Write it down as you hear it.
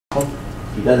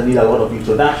he doesn't need a lot of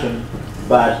introduction,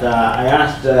 but I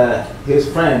asked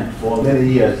his friend for many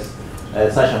years,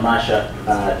 Sasha Masha,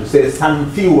 to say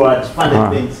some few words, funny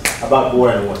things about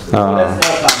Warren Wiscombe. So let's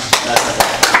welcome.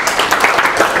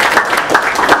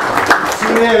 It's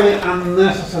really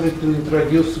unnecessary to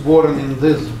introduce Warren in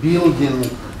this building,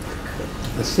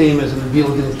 the same as in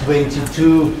building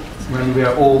 22, when we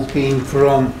all came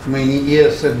from many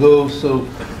years ago. So,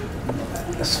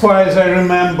 as far as I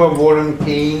remember, Warren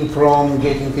came from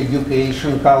getting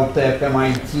education, Caltech,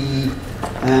 MIT,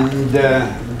 and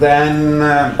then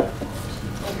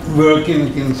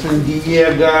working in San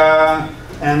Diego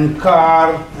and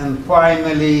Carr, and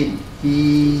finally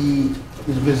he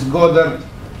is with Goddard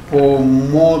for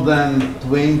more than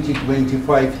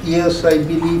 20-25 years, I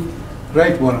believe.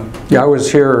 Right, Warren? Yeah, I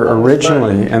was here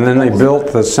originally, and then they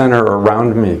built the center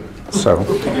around me, so.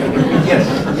 Yes,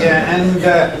 yeah,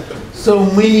 and so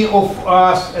many of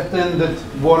us attended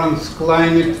Warren's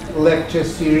climate lecture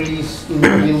series in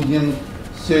building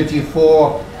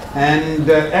 34, and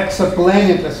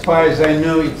Exoplanet, as far as I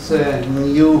know, it's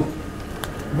new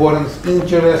Warren's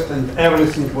interest, and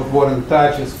everything what Warren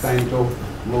touches kind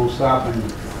of blows up,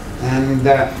 and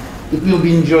it will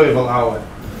be enjoyable hour.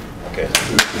 Okay.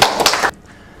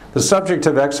 The subject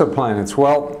of exoplanets,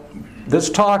 well, this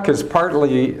talk is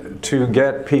partly to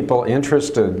get people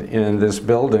interested in this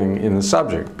building, in the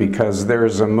subject, because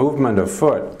there's a movement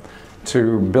afoot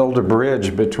to build a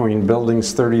bridge between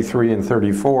buildings 33 and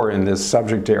 34 in this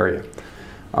subject area.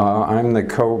 I'm the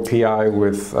co-PI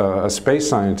with a space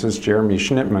scientist, Jeremy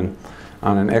Schnittman,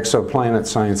 on an exoplanet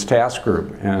science task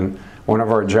group. And one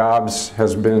of our jobs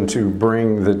has been to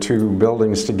bring the two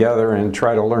buildings together and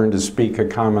try to learn to speak a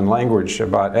common language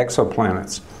about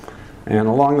exoplanets. And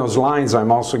along those lines,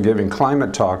 I'm also giving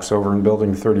climate talks over in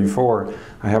Building 34.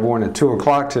 I have one at 2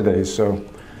 o'clock today, so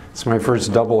it's my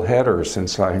first double header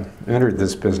since I entered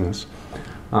this business.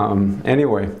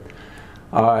 Anyway,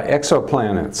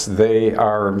 exoplanets, they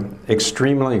are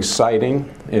extremely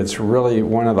exciting. It's really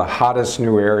one of the hottest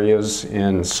new areas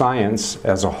in science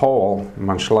as a whole,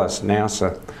 much less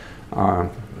NASA.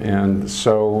 And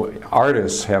so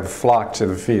artists have flocked to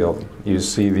the field. You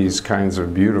see these kinds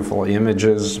of beautiful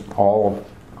images, all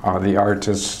the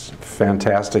artists'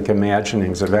 fantastic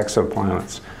imaginings of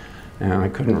exoplanets. And I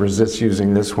couldn't resist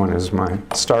using this one as my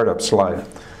startup slide.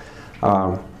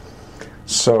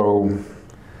 So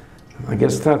I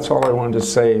guess that's all I wanted to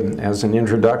say as an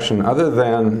introduction, other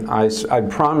than I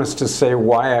promised to say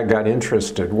why I got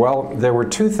interested. Well, there were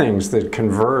two things that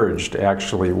converged,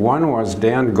 actually. One was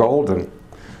Dan Golden,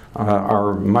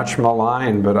 our much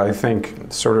maligned, but I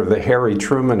think sort of the Harry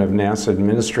Truman of NASA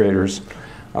administrators.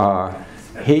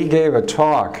 He gave a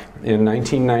talk in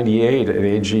 1998 at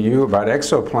AGU about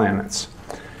exoplanets.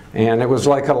 And it was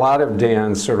like a lot of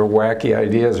Dan's sort of wacky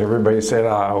ideas. Everybody said,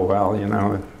 oh, well, you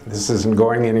know, this isn't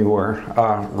going anywhere.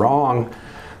 Wrong.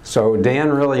 So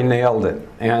Dan really nailed it.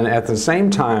 And at the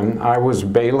same time, I was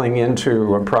bailing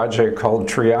into a project called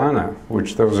Triana,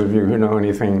 which those of you who know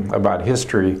anything about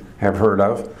history have heard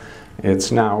of.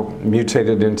 It's now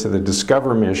mutated into the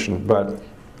Discover mission, but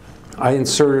I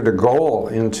inserted a goal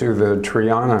into the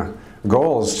Triana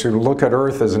goals to look at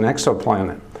Earth as an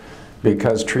exoplanet,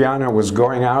 because Triana was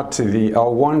going out to the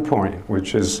L1 point,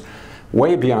 which is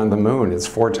way beyond the moon. It's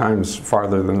 4 times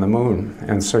farther than the moon.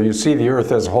 And so you see the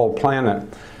Earth as a whole planet.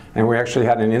 And we actually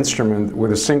had an instrument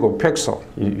with a single pixel.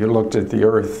 You looked at the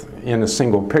Earth in a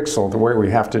single pixel, the way we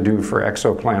have to do for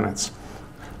exoplanets.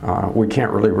 We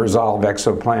can't really resolve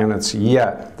exoplanets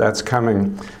yet. That's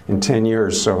coming in 10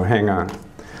 years, so hang on.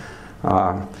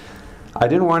 I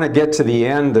didn't want to get to the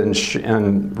end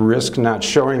and risk not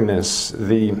showing this.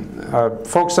 The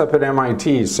folks up at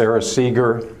MIT, Sarah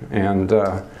Seeger and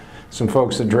some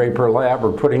folks at Draper Lab,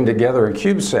 are putting together a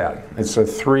CubeSat. It's a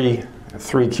three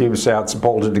CubeSats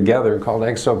bolted together called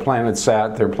Exoplanet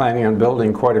Sat. They're planning on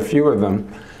building quite a few of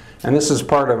them. And this is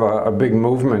part of a big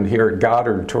movement here at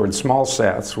Goddard towards small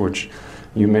sats, which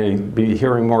you may be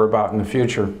hearing more about in the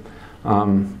future.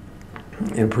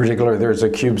 In particular, there's a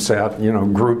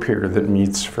CubeSat group here that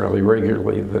meets fairly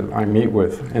regularly that I meet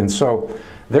with. And so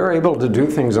they're able to do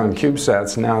things on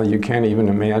CubeSats now you can't even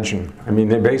imagine. I mean,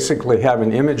 they basically have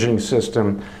an imaging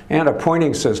system and a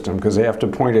pointing system, because they have to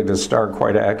point at a star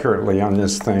quite accurately on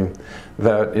this thing,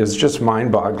 that is just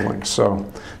mind-boggling. So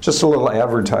just a little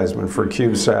advertisement for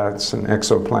CubeSats and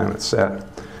Exoplanet Sat.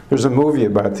 There's a movie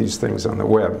about these things on the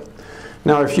web.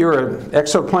 Now, if you're an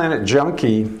exoplanet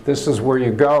junkie, this is where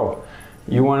you go.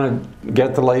 You want to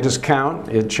get the latest count.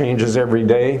 It changes every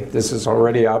day. This is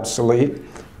already obsolete.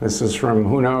 This is from,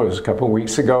 who knows, a couple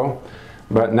weeks ago.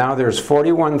 But now there's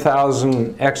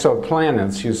 41,000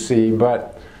 exoplanets, you see,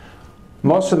 but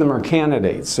Most of them are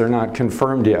candidates. They're not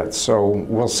confirmed yet, so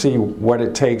we'll see what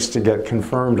it takes to get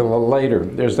confirmed a little later.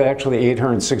 There's actually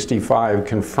 865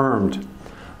 confirmed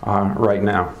right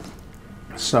now.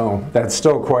 So that's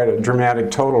still quite a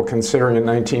dramatic total, considering in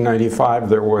 1995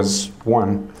 there was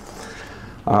one.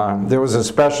 There was a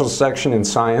special section in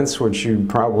Science, which you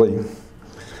probably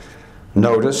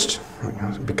noticed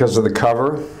because of the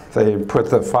cover. They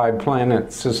put the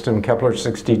 5-planet system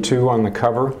Kepler-62 on the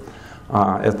cover.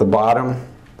 At the bottom,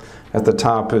 at the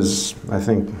top is, I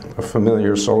think, a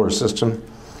familiar solar system.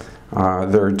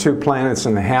 There are 2 planets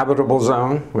in the habitable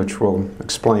zone, which we'll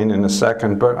explain in a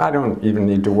second, but I don't even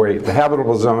need to wait. The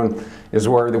habitable zone is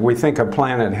where we think a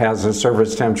planet has a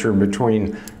surface temperature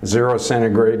between 0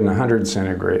 centigrade and 100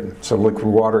 centigrade, so liquid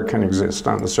water can exist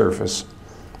on the surface.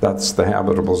 That's the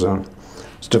habitable zone.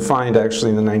 It's defined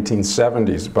actually in the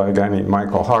 1970s by a guy named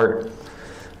Michael Hart,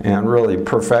 and really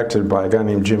perfected by a guy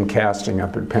named Jim Casting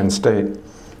up at Penn State.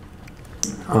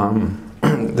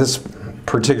 This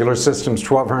particular system's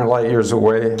 1,200 light years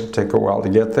away. It'll take a while to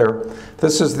get there.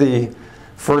 This is the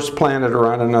first planet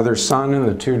around another sun, and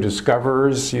the 2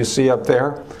 discoverers you see up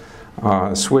there.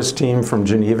 A Swiss team from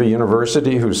Geneva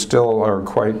University, who still are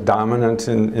quite dominant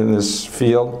in this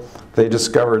field. They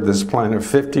discovered this planet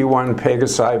 51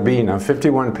 Pegasi b. Now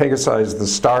 51 Pegasi is the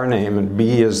star name, and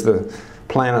B is the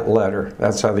planet letter.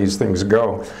 That's how these things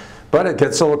go. But it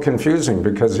gets a little confusing,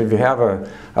 because if you have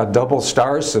a double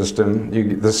star system,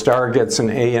 the star gets an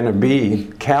A and a B,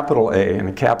 capital A and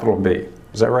a capital B.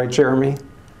 Is that right, Jeremy?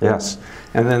 Yes.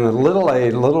 And then the little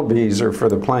a, little b's are for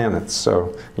the planets.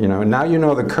 So, now you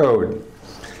know the code.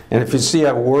 And if you see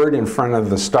a word in front of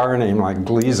the star name like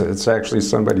Gliese, it's actually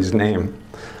somebody's name,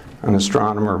 an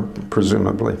astronomer,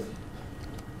 presumably.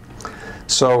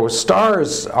 So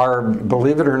stars are,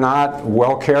 believe it or not,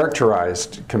 well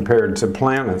characterized compared to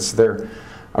planets. They're,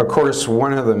 of course,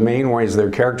 one of the main ways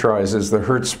they're characterized is the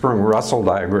Hertzsprung-Russell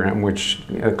diagram, which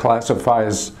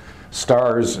classifies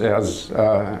stars as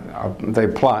they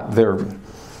plot their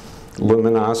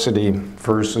luminosity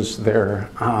versus their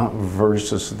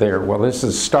well, this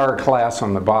is star class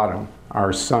on the bottom.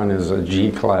 Our sun is a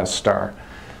G-class star,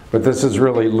 but this is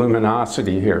really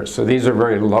luminosity here. So these are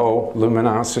very low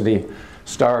luminosity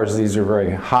stars. These are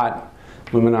very hot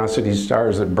luminosity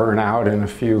stars that burn out in a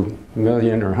few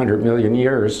million or 100 million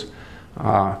years.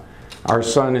 Our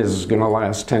sun is going to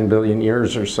last 10 billion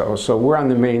years or so. So we're on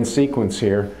the main sequence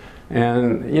here.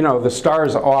 And, the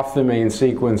stars off the main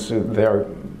sequence, they're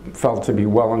felt to be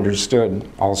well understood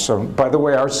also. By the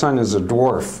way, our sun is a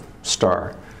dwarf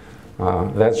star.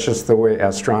 That's just the way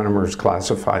astronomers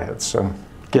classify it, so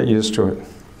get used to it.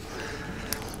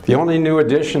 The only new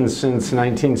addition since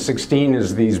 1916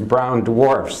 is these brown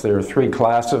dwarfs. There are 3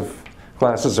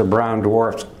 classes of brown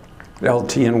dwarfs, L,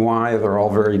 T, and Y. They're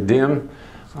all very dim.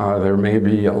 There may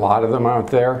be a lot of them out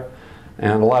there.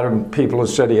 And a lot of people who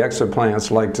study exoplanets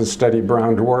like to study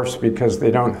brown dwarfs because they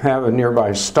don't have a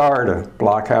nearby star to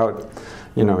block out,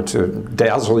 to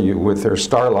dazzle you with their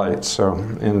starlight. So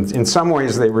in some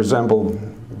ways they resemble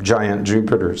giant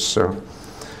Jupiters, so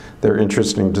they're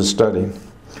interesting to study.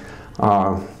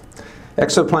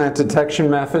 Exoplanet detection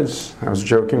methods. I was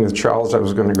joking with Charles I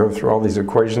was going to go through all these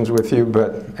equations with you,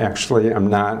 but actually I'm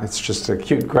not. It's just a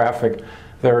cute graphic.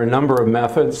 There are a number of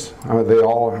methods. They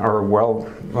all are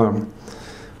well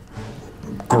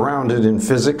grounded in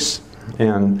physics,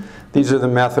 and these are the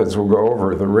methods we'll go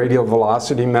over. The radial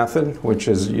velocity method, which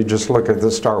is you just look at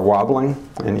the star wobbling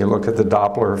and you look at the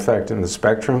Doppler effect in the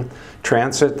spectrum.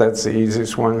 Transit, that's the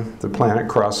easiest one. The planet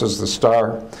crosses the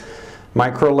star.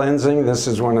 Microlensing, this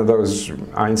is one of those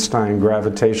Einstein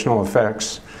gravitational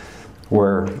effects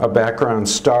where a background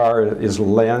star is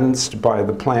lensed by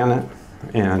the planet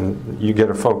and you get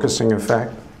a focusing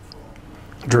effect.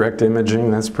 Direct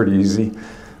imaging, that's pretty easy.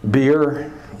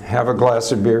 Beer, have a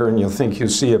glass of beer and you'll think you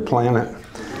see a planet.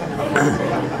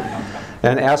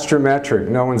 And astrometric,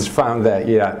 no one's found that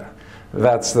yet.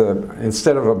 That's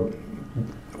instead of a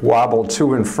wobble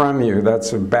to and from you,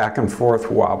 that's a back and forth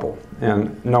wobble.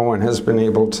 And no one has been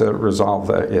able to resolve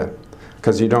that yet,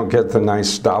 because you don't get the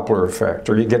nice Doppler effect,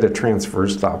 or you get a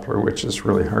transverse Doppler, which is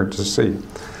really hard to see.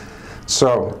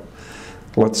 So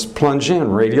let's plunge in.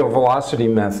 Radial velocity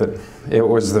method. It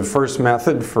was the first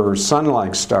method for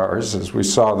sun-like stars, as we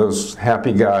saw those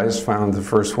happy guys found the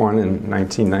first one in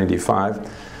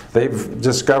 1995. They've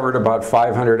discovered about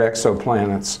 500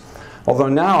 exoplanets. Although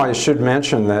now I should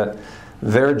mention that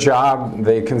their job,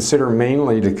 they consider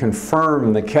mainly to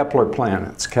confirm the Kepler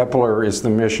planets. Kepler is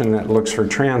the mission that looks for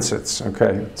transits,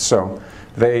 okay? So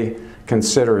they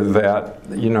consider that,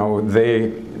 you know,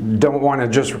 they don't want to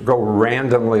just go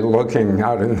randomly looking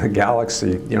out in the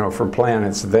galaxy, you know, for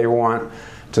planets. They want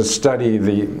to study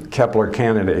the Kepler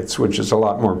candidates, which is a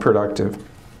lot more productive.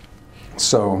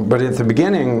 So, but at the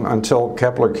beginning, until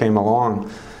Kepler came along,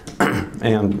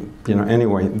 and, you know,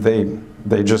 anyway,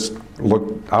 they just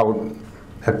looked out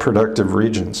at productive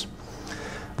regions.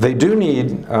 They do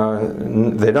need,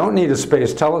 they don't need a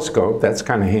space telescope. That's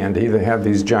kind of handy. They have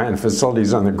these giant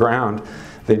facilities on the ground.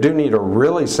 They do need a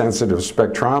really sensitive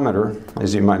spectrometer,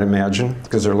 as you might imagine,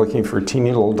 because they're looking for teeny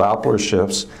little Doppler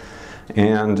shifts.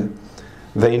 And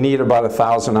they need about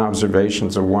 1,000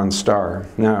 observations of one star.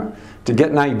 Now, to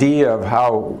get an idea of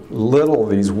how little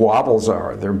these wobbles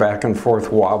are, they're back and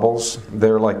forth wobbles.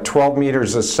 They're like 12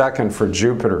 meters a second for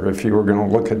Jupiter, if you were going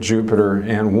to look at Jupiter,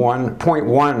 and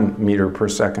 1.1 meter per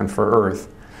second for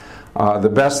Earth. The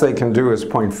best they can do is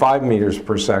 0.5 meters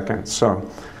per second. So,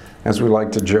 as we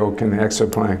like to joke in the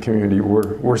exoplanet community,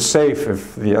 we're safe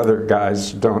if the other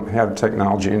guys don't have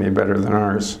technology any better than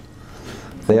ours.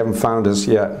 They haven't found us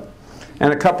yet.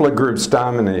 And a couple of groups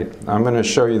dominate. I'm going to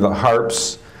show you the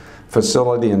HARPS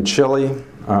facility in Chile.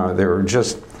 There are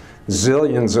just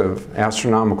zillions of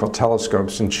astronomical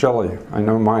telescopes in Chile. I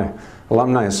know my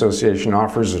alumni association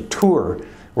offers a tour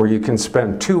where you can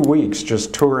spend 2 weeks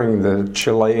just touring the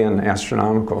Chilean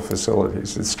astronomical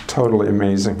facilities. It's totally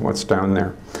amazing what's down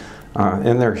there.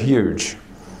 And they're huge.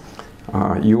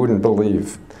 You wouldn't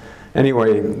believe.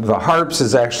 Anyway, the HARPS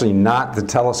is actually not the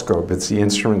telescope. It's the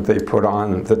instrument they put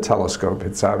on the telescope.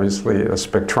 It's obviously a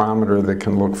spectrometer that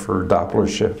can look for Doppler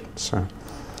shift. So,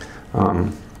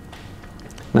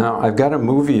 now, I've got a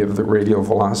movie of the radial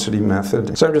velocity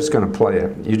method, so I'm just going to play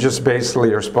it. You just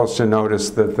basically are supposed to notice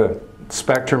that the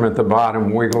spectrum at the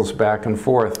bottom wiggles back and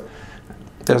forth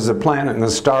as the planet and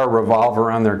the star revolve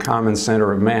around their common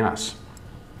center of mass,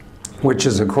 which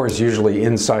is, of course, usually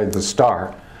inside the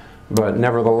star. But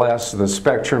nevertheless, the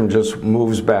spectrum just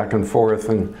moves back and forth,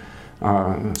 and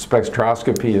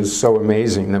spectroscopy is so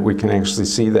amazing that we can actually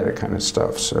see that kind of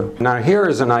stuff. So now here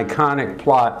is an iconic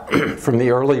plot from the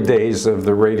early days of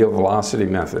the radial velocity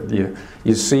method.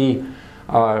 You see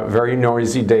very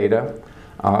noisy data.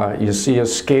 You see a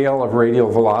scale of radial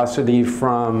velocity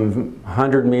from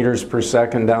 100 meters per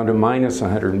second down to minus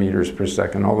 100 meters per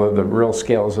second, although the real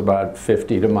scale is about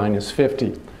 50 to minus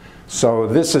 50. So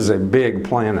this is a big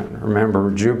planet.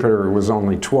 Remember, Jupiter was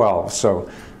only 12, so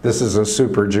this is a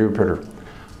super Jupiter.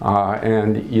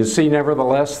 And you see,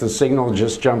 nevertheless, the signal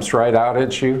just jumps right out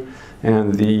at you.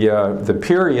 And the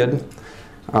period,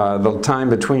 the time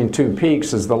between two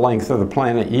peaks, is the length of the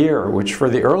planet year, which for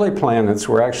the early planets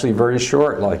were actually very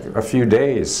short, like a few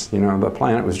days. You know, the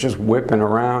planet was just whipping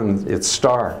around its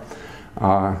star.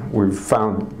 We've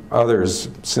found others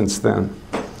since then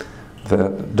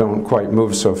that don't quite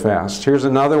move so fast. Here's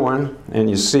another one, and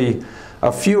you see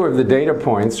a few of the data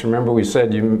points. Remember, we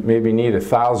said you maybe need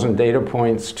 1,000 data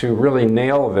points to really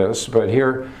nail this, but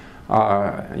here,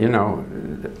 you know,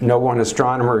 no one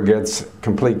astronomer gets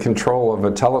complete control of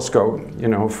a telescope, you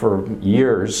know, for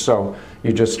years, so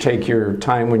you just take your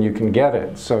time when you can get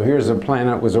it. So here's a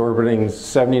planet that was orbiting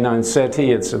 79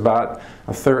 Ceti. It's about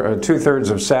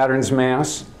 2/3 of Saturn's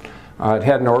mass. It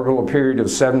had an orbital period of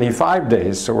 75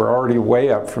 days, so we're already way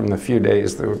up from the few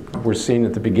days that were seen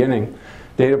at the beginning.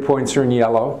 Data points are in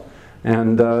yellow,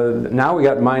 and now we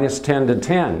got minus 10 to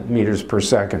 10 meters per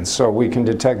second, so we can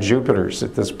detect Jupiters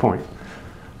at this point.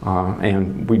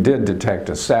 And we did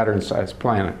detect a Saturn-sized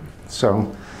planet.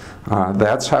 So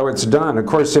that's how it's done. Of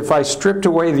course, if I stripped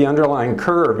away the underlying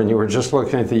curve and you were just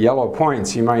looking at the yellow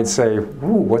points, you might say,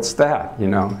 ooh, what's that? You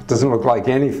know, it doesn't look like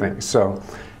anything. So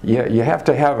you have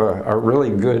to have a really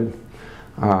good,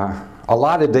 a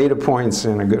lot of data points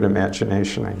and a good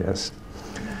imagination, I guess.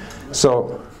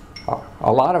 So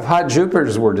a lot of hot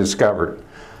Jupiters were discovered.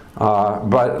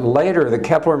 But later, the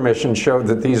Kepler mission showed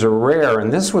that these are rare,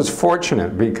 and this was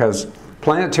fortunate because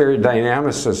planetary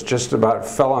dynamicists just about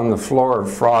fell on the floor,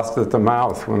 frothed at the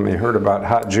mouth when they heard about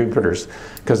hot Jupiters,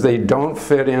 because they don't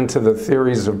fit into the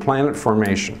theories of planet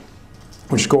formation,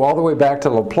 which go all the way back to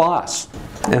Laplace.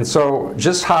 And so,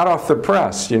 just hot off the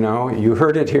press, you know, you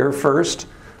heard it here first.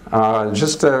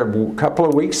 Just a couple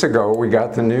of weeks ago, we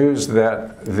got the news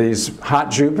that these hot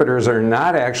Jupiters are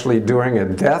not actually doing a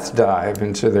death dive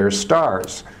into their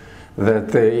stars. That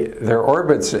their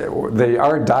orbits, they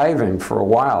are diving for a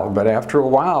while, but after a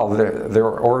while, their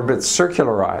orbits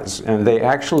circularize, and they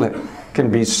actually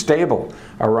can be stable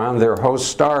around their host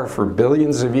star for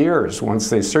billions of years once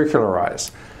they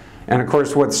circularize. And of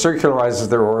course, what circularizes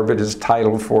their orbit is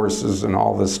tidal forces and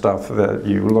all the stuff that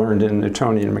you learned in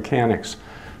Newtonian mechanics.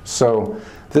 So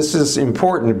this is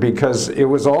important because it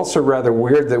was also rather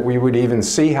weird that we would even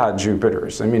see hot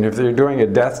Jupiters. I mean, if they're doing a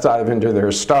death dive into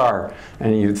their star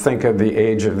and you think of the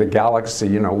age of the galaxy,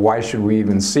 you know, why should we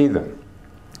even see them?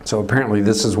 So apparently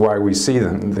this is why we see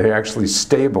them. They're actually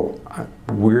stable,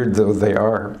 weird though they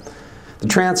are. The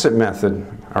transit method,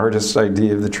 artist's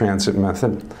idea of the transit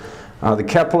method. The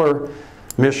Kepler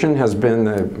mission has been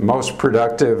the most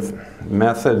productive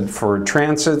method for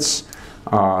transits.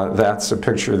 That's a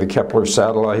picture of the Kepler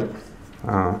satellite.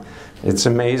 It's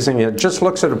amazing. It just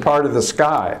looks at a part of the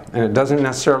sky, and it doesn't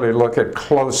necessarily look at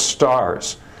close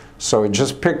stars. So it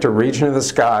just picked a region of the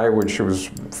sky, which was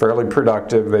fairly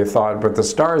productive, they thought, but the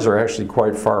stars are actually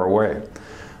quite far away.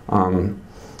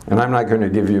 And I'm not going to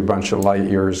give you a bunch of light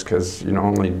years, because you know,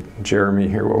 only Jeremy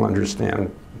here will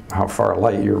understand how far a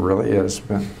light year really is.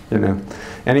 But you know,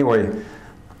 anyway,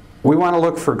 we want to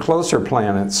look for closer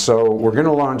planets, so we're going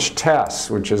to launch TESS,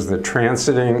 which is the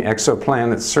Transiting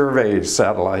Exoplanet Survey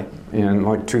satellite, in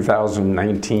like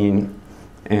 2019,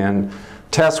 and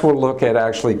TESS will look at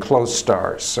actually close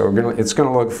stars. So it's going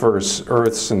to look for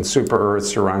Earths and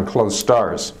super-Earths around close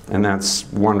stars, and that's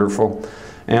wonderful.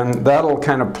 And that'll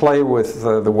kind of play with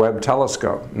the Webb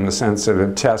telescope, in the sense that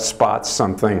if TESS spots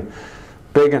something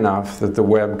big enough that the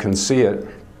Webb can see it,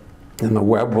 and the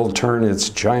Webb will turn its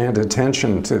giant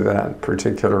attention to that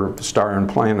particular star and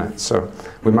planet. So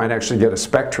we might actually get a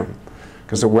spectrum,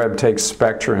 because the Webb takes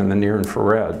spectra in the near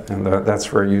infrared, and that's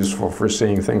very useful for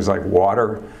seeing things like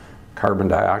water, carbon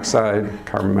dioxide,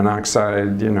 carbon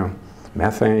monoxide, you know,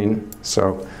 methane.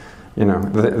 So, you know,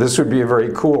 this would be a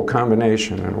very cool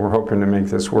combination, and we're hoping to make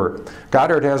this work.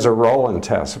 Goddard has a role in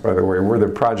TESS, by the way. We're the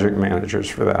project managers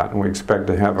for that, and we expect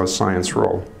to have a science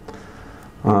role.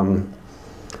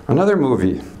 Another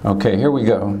movie. Okay, here we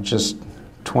go. Just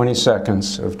 20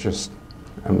 seconds of just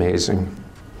amazing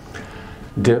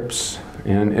dips.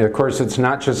 And of course, it's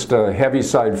not just a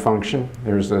Heaviside function.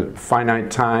 There's a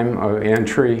finite time of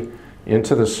entry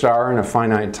into the star and a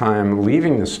finite time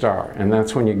leaving the star. And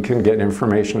that's when you can get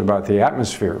information about the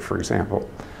atmosphere, for example.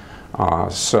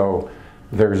 So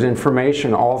there's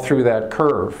information all through that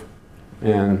curve.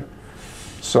 And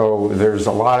so there's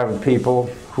a lot of people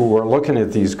who are looking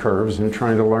at these curves and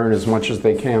trying to learn as much as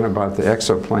they can about the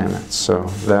exoplanets. So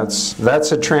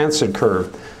that's a transit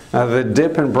curve. The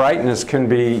dip in brightness can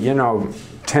be, you know,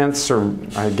 tenths or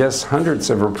I guess hundredths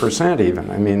of a percent even.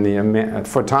 I mean, the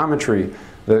photometry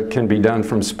that can be done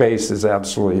from space is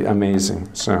absolutely amazing.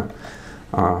 So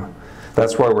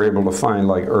that's why we're able to find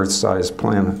like Earth-sized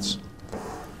planets.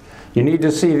 You need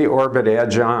to see the orbit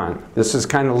edge on. This is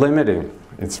kind of limiting.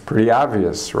 It's pretty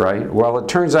obvious, right? Well, it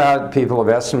turns out people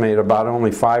have estimated about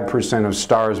only 5% of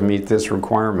stars meet this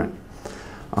requirement.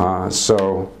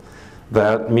 So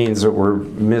that means that we're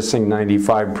missing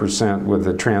 95% with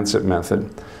the transit method.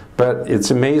 But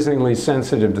it's amazingly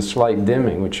sensitive to slight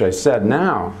dimming, which I said.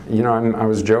 Now, you know, I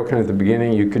was joking at the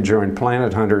beginning, you could join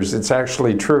Planet Hunters. It's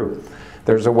actually true.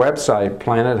 There's a website,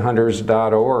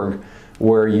 planethunters.org,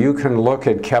 where you can look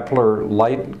at Kepler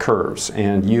light curves,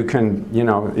 and you can, you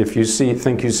know, if you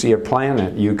think you see a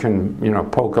planet, you can, you know,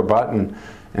 poke a button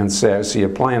and say, I see a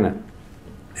planet.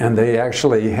 And they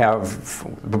actually have,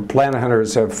 the Planet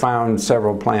Hunters have found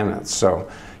several planets, so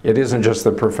it isn't just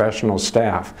the professional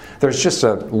staff. There's just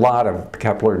a lot of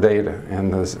Kepler data,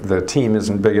 and the team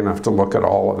isn't big enough to look at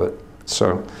all of it.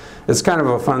 So it's kind of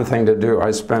a fun thing to do.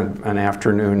 I spent an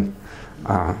afternoon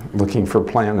looking for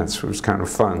planets. It was kind of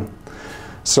fun.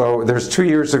 So there's 2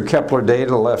 years of Kepler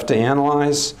data left to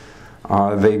analyze.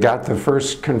 They got the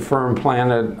first confirmed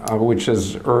planet, which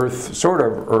is Earth, sort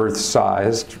of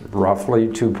Earth-sized, roughly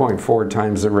 2.4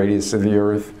 times the radius of the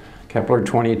Earth, Kepler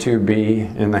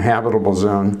 22b in the habitable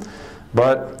zone.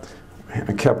 But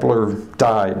Kepler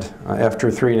died after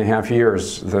 3.5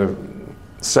 years. The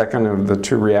second of the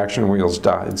 2 reaction wheels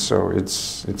died, so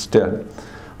it's dead.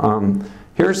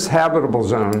 Here's habitable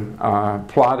zone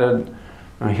plotted.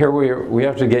 Here we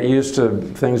have to get used to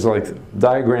things like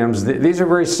diagrams. These are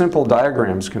very simple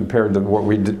diagrams compared to what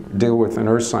we deal with in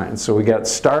Earth science. So we got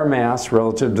star mass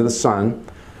relative to the sun.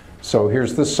 So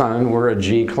here's the sun. We're a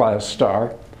G-class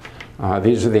star.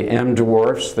 These are the M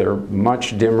dwarfs. They're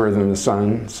much dimmer than the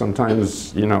sun.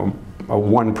 Sometimes, you know,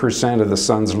 1% of the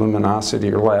sun's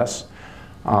luminosity or less.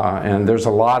 And there's a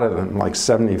lot of them, like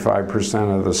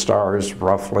 75% of the stars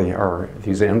roughly are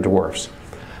these M dwarfs.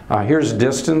 Here's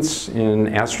distance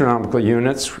in astronomical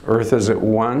units. Earth is at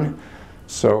 1,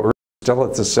 so Earth is still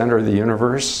at the center of the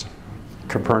universe.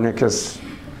 Copernicus,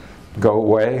 go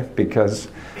away, because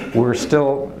we're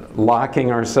still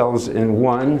locking ourselves in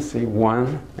 1. See,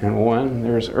 1 and 1.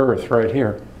 There's Earth right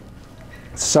here.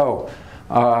 So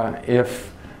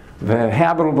if The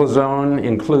habitable zone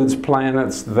includes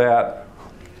planets that,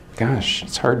 gosh,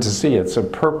 it's hard to see. It's a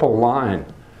purple line.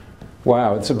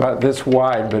 Wow, it's about this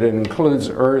wide, but it includes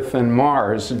Earth and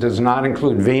Mars. It does not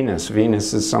include Venus.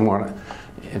 Venus is somewhat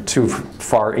too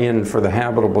far in for the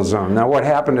habitable zone. Now, what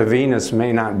happened to Venus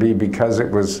may not be because it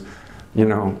was, you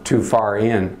know, too far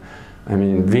in. I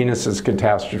mean, Venus's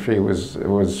catastrophe was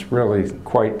really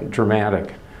quite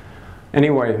dramatic.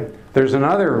 Anyway, there's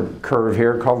another curve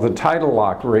here called the tidal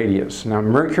lock radius. Now,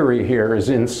 Mercury here is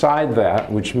inside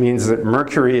that, which means that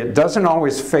Mercury, it doesn't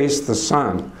always face the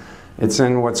sun. It's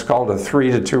in what's called a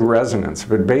 3-to-2 resonance,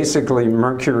 but basically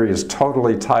Mercury is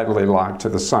totally tidally locked to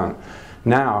the sun.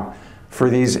 Now, for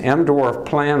these M-dwarf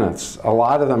planets, a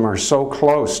lot of them are so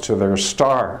close to their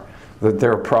star that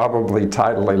they're probably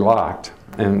tidally locked.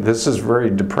 And this is very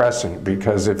depressing,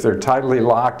 because if they're tidally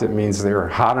locked, it means they're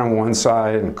hot on one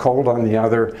side and cold on the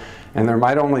other, and there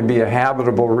might only be a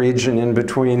habitable region in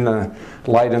between the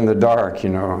light and the dark, you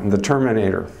know, and the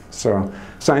Terminator. So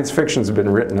science fiction's been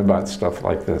written about stuff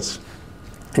like this.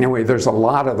 Anyway, there's a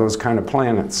lot of those kind of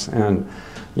planets, and,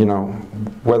 you know,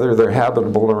 whether they're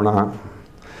habitable or not,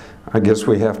 I guess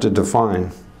we have to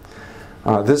define.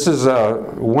 This is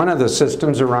one of the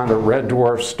systems around a red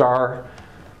dwarf star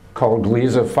called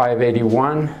Gliese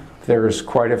 581. There's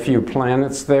quite a few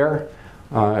planets there.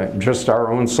 Just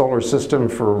our own solar system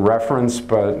for reference,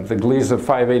 but the Gliese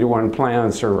 581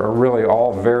 planets are really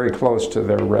all very close to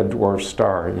their red dwarf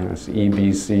star. You know, it's E,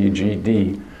 B, C, G,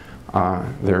 D.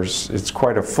 It's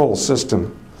quite a full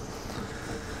system.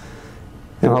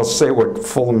 And I'll say what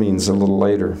full means a little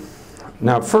later.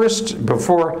 Now first,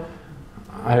 before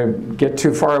I get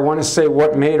too far, I want to say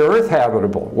what made Earth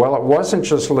habitable. Well, it wasn't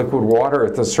just liquid water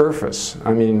at the surface.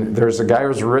 I mean, there's a guy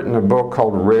who's written a book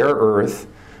called Rare Earth,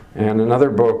 and another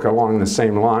book along the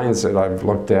same lines that I've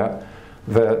looked at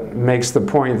that makes the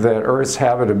point that Earth's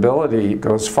habitability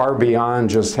goes far beyond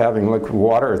just having liquid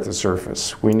water at the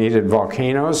surface. We needed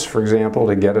volcanoes, for example,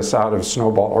 to get us out of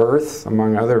snowball Earth,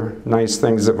 among other nice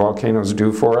things that volcanoes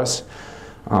do for us.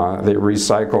 They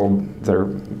recycle their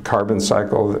carbon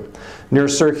cycle. Near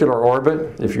circular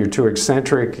orbit, if you're too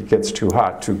eccentric, it gets too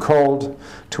hot, too cold,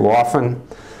 too often.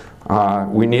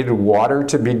 We needed water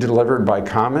to be delivered by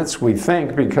comets, we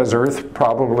think, because Earth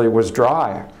probably was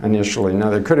dry initially. Now,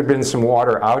 there could have been some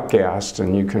water outgassed,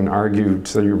 and you can argue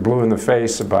till you're blue in the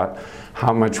face about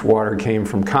how much water came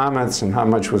from comets and how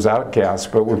much was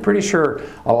outgassed, but we're pretty sure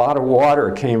a lot of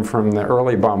water came from the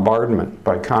early bombardment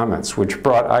by comets, which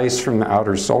brought ice from the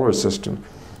outer solar system.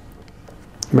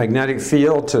 Magnetic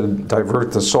field to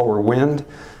divert the solar wind,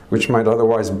 which might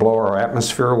otherwise blow our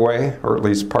atmosphere away, or at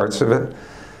least parts of it.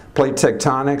 Plate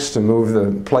tectonics to move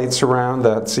the plates around.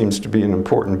 That seems to be an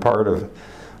important part of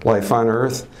life on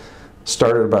Earth.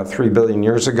 Started about 3 billion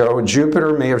years ago.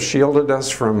 Jupiter may have shielded us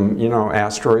from, you know,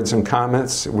 asteroids and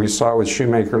comets. We saw with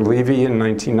Shoemaker-Levy in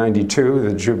 1992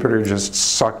 that Jupiter just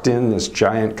sucked in this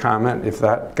giant comet. If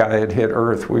that guy had hit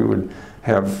Earth, we would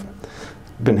have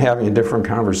been having a different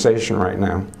conversation right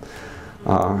now.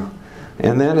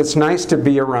 And then it's nice to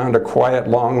be around a quiet,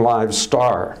 long-lived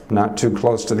star, not too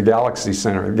close to the galaxy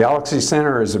center. The galaxy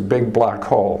center is a big black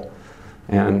hole,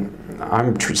 and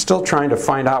I'm still trying to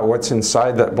find out what's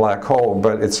inside that black hole,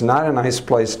 but it's not a nice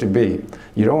place to be.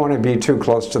 You don't want to be too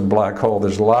close to the black hole.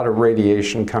 There's a lot of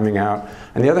radiation coming out.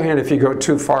 On the other hand, if you go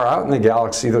too far out in the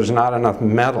galaxy, there's not enough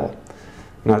metal.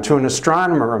 Now, to an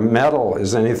astronomer, a metal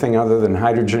is anything other than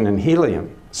hydrogen and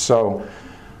helium. So,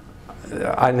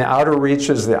 on the outer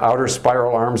reaches, the outer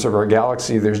spiral arms of our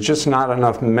galaxy, there's just not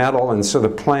enough metal, and so the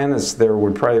planets there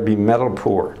would probably be metal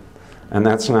poor. And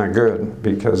that's not good,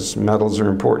 because metals are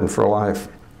important for life.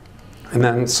 And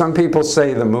then some people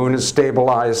say the moon has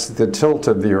stabilized the tilt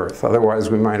of the Earth. Otherwise,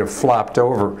 we might have flopped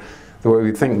over the way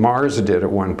we think Mars did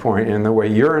at one point, and the way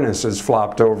Uranus has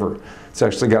flopped over. It's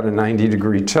actually got a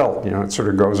 90-degree tilt. You know, it sort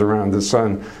of goes around the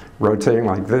sun, rotating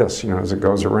like this, you know, as it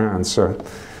goes around. So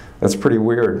that's pretty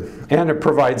weird. And it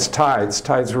provides tides.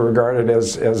 Tides were regarded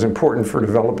as important for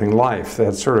developing life.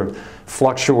 That sort of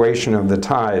fluctuation of the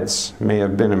tides may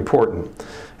have been important.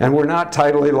 And we're not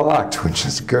tidally locked, which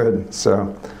is good.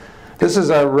 So this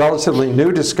is a relatively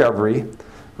new discovery.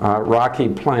 Rocky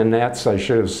planets, I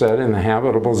should have said, in the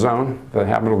habitable zone. The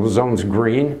habitable zone's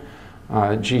green.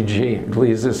 GG,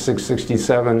 Gliese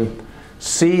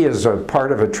 667c is a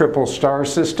part of a triple star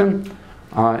system.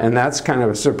 And that's kind of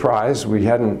a surprise. We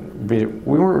weren't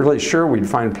really sure we'd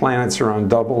find planets around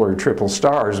double or triple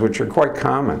stars, which are quite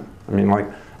common. I mean, like,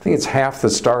 I think it's half the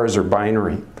stars are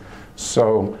binary.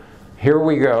 So here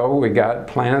we go. We got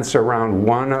planets around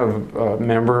one of a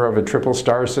member of a triple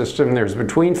star system. There's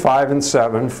between 5 and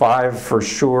 7, 5 for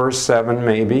sure, 7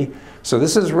 maybe. So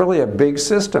this is really a big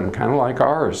system, kind of like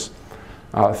ours.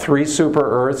 3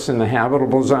 super-Earths in the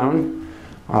habitable zone.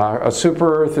 A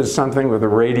super-Earth is something with a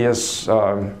radius,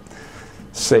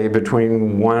 say,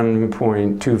 between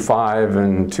 1.25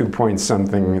 and 2 point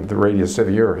something, the radius of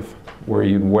the Earth, where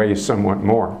you'd weigh somewhat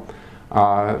more.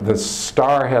 The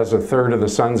star has 1/3 of the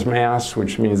sun's mass,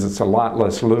 which means it's a lot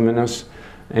less luminous.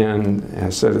 And as I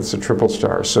said, it's a triple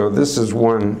star. So this is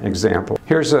one example.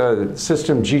 Here's a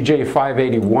system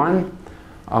GJ581.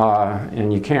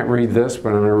 And you can't read this, but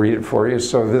I'm going to read it for you.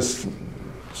 So this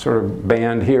sort of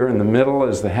band here in the middle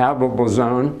is the habitable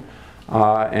zone.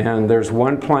 And there's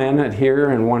one planet here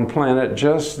and one planet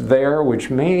just there, which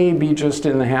may be just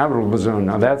in the habitable zone.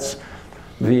 Now that's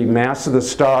the mass of the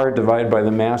star divided by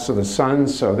the mass of the sun.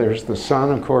 So there's the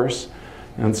sun, of course.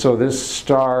 And so this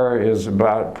star is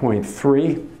about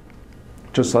 0.3,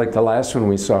 just like the last one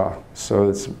we saw. So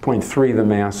it's 0.3 the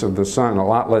mass of the sun, a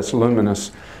lot less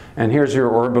luminous. And here's your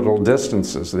orbital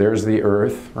distances. There's the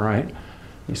Earth, right?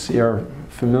 You see our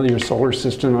familiar solar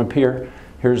system up here.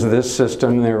 Here's this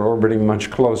system. They're orbiting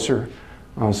much closer.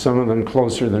 Some of them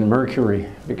closer than Mercury,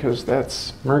 because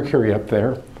that's Mercury up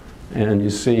there. And you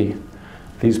see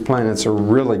these planets are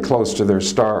really close to their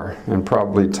star and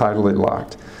probably tidally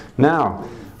locked. Now,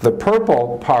 the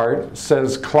purple part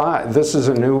says cloud. This is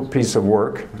a new piece of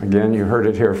work. Again, you heard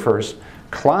it here first.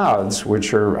 Clouds,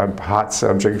 which are a hot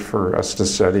subject for us to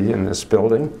study in this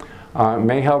building,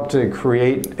 may help to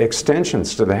create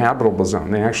extensions to the habitable zone.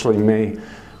 They actually may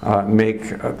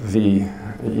make the,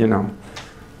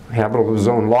 habitable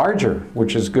zone larger,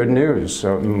 which is good news.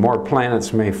 So more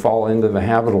planets may fall into the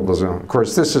habitable zone. Of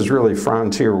course, this is really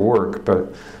frontier work,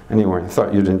 but anyway, I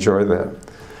thought you'd enjoy that.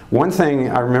 One thing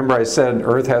I remember I said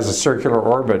Earth has a circular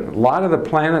orbit. A lot of the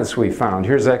planets we found,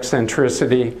 here's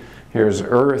eccentricity, here's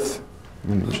Earth.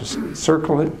 Let me just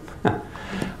circle it.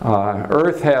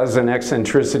 Earth has an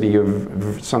eccentricity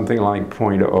of something like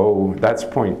 0.0, that's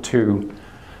 0.2,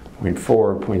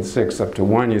 0.4, 0.6, up to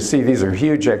 1. You see, these are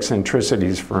huge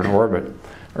eccentricities for an orbit.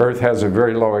 Earth has a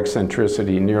very low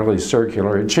eccentricity, nearly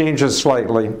circular. It changes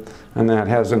slightly, and that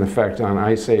has an effect on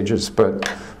ice ages,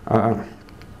 but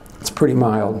it's pretty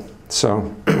mild.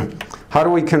 So how do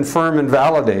we confirm and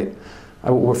validate?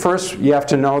 Well, first, you have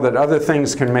to know that other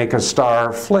things can make a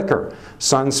star flicker.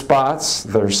 Sunspots,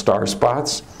 they're star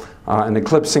spots, an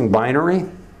eclipsing binary.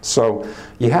 So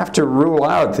you have to rule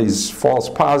out these false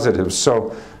positives.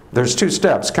 So there's 2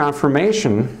 steps.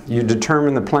 Confirmation, you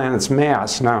determine the planet's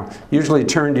mass. Now, usually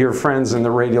turn to your friends in the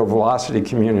radial velocity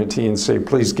community and say,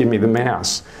 please give me the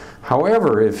mass.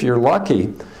 However, if you're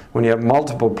lucky, when you have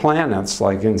multiple planets,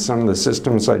 like in some of the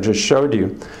systems I just showed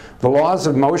you, the laws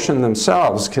of motion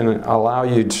themselves can allow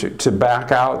you to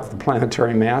back out the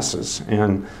planetary masses,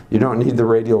 and you don't need the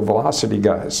radial velocity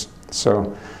guys.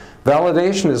 So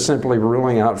validation is simply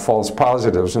ruling out false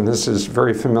positives, and this is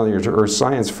very familiar to earth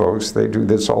science folks. They do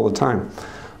this all the time.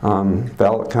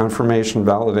 Confirmation,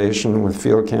 validation with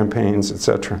field campaigns,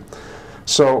 etc.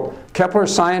 So Kepler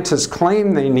scientists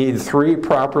claim they need 3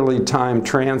 properly timed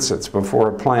transits before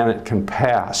a planet can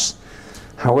pass.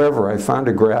 However, I found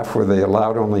a graph where they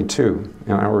allowed only 2,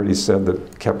 and I already said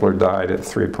that Kepler died at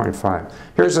 3.5.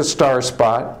 Here's a star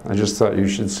spot. I just thought you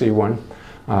should see one.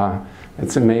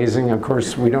 It's amazing. Of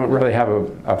course, we don't really have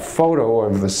a photo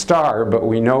of the star, but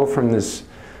we know from this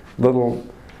little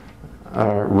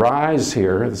rise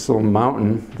here, this little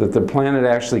mountain, that the planet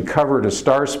actually covered a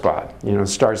star spot. You know,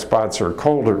 star spots are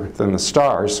colder than the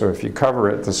stars, so if you cover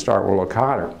it, the star will look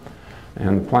hotter.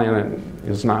 And the planet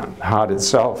is not hot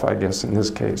itself, I guess, in this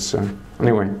case. So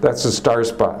anyway, that's a star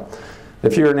spot.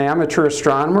 If you're an amateur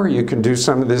astronomer, you can do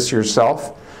some of this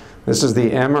yourself. This is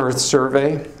the M-Earth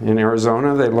survey in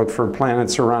Arizona. They look for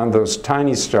planets around those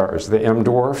tiny stars, the M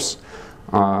dwarfs.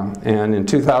 And in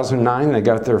 2009, they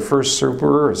got their first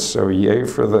super-Earths, so yay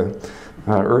for the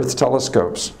Earth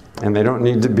telescopes. And they don't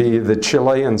need to be the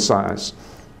Chilean size.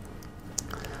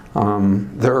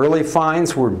 The early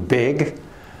finds were big.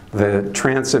 The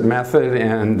transit method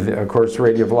and, of course,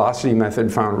 radial velocity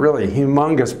method found really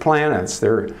humongous planets.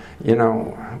 They're,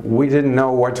 we didn't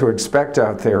know what to expect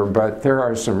out there, but there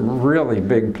are some really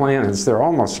big planets. They're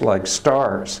almost like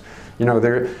stars.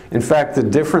 In fact, the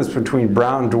difference between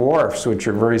brown dwarfs, which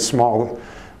are very small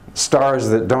stars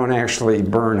that don't actually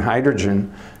burn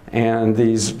hydrogen, and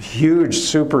these huge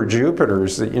super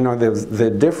Jupiters, the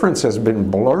difference has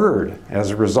been blurred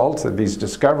as a result of these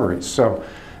discoveries. So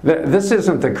this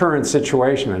isn't the current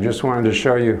situation. I just wanted to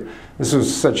show you. This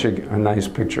was such a nice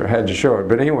picture. I had to show it.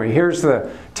 But anyway, here's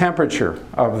the temperature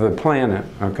of the planet,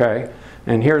 okay?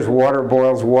 And here's water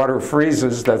boils, water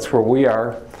freezes. That's where we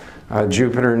are.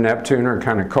 Jupiter and Neptune are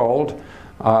kind of cold.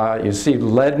 You see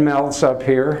lead melts up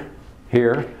here,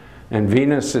 and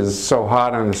Venus is so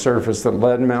hot on the surface that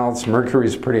lead melts.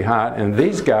 Mercury's pretty hot, and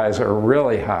these guys are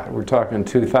really hot. We're talking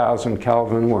 2,000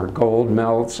 Kelvin, where gold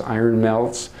melts, iron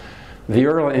melts.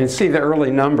 And see the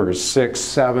early numbers, 6,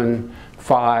 7,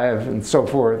 5, and so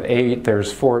forth, 8,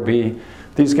 there's 4b.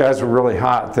 These guys are really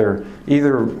hot. They're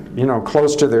either, you know,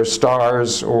 close to their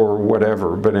stars or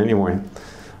whatever, but anyway.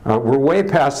 We're way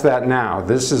past that now.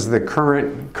 This is the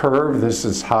current curve. This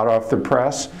is hot off the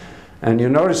press. And you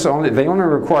notice they only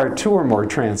require 2 or more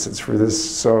transits for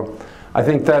this. So I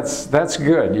think that's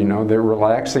good. You know, they're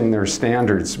relaxing their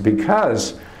standards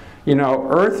because, you know,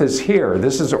 Earth is here.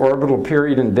 This is orbital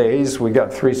period in days. We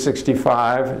got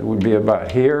 365. It would be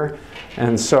about here.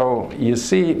 And so you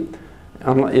see,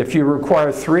 if you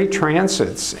require 3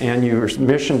 transits and your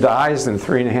mission dies in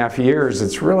 3.5 years,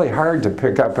 it's really hard to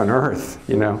pick up an Earth,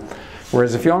 you know.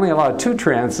 Whereas if you only allow 2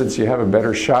 transits, you have a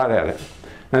better shot at it.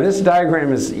 Now this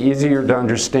diagram is easier to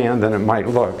understand than it might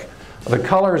look. The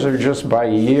colors are just by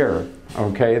year,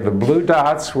 okay? The blue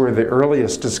dots were the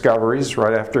earliest discoveries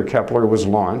right after Kepler was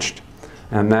launched.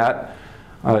 And that,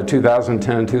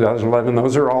 2010, 2011,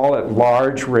 those are all at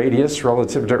large radius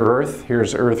relative to Earth.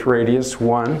 Here's Earth radius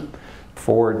 1,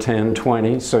 4, 10,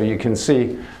 20. So you can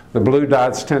see the blue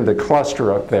dots tend to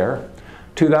cluster up there.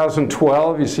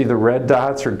 2012, you see the red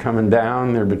dots are coming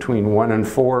down. They're between 1 and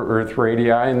 4 Earth radii.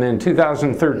 And then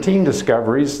 2013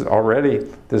 discoveries, already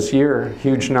this year,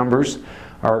 huge numbers,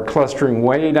 are clustering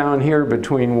way down here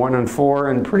between 1 and 4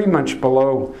 and pretty much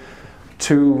below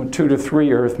 2 to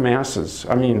 3 Earth masses,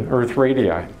 Earth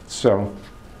radii. So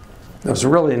it was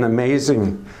really an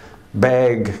amazing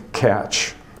bag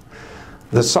catch.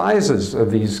 The sizes of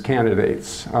these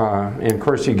candidates, and of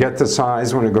course you get the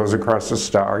size when it goes across a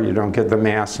star, you don't get the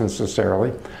mass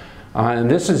necessarily.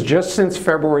 And this is just since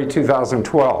February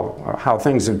 2012, how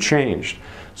things have changed.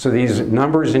 So these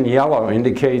numbers in yellow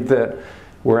indicate that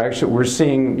we're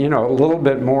seeing, you know, a little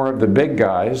bit more of the big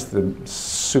guys, the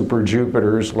super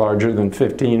Jupiters larger than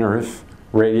 15 Earth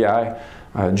radii.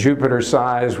 Jupiter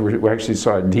size, we actually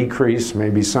saw a decrease.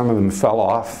 Maybe some of them fell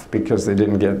off because they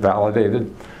didn't get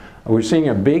validated. We're seeing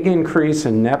a big increase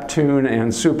in Neptune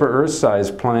and super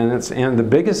Earth-sized planets, and the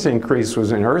biggest increase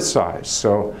was in Earth size.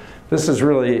 So this is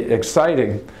really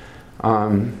exciting.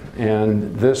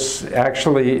 And this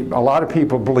actually, a lot of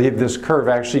people believe this curve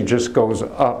actually just goes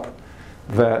up,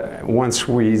 that once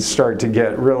we start to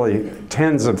get really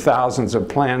tens of thousands of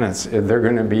planets, they're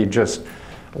going to be just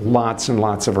lots and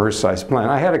lots of Earth-sized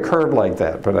planets. I had a curve like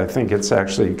that, but I think it's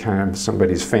actually kind of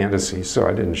somebody's fantasy, so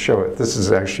I didn't show it. This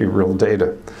is actually real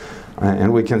data.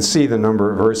 And we can see the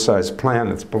number of Earth-sized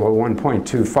planets below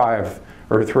 1.25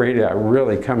 Earth radii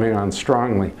really coming on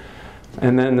strongly.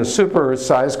 And then the super Earth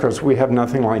size, because we have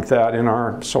nothing like that in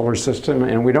our solar system,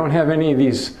 and we don't have any of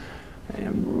these,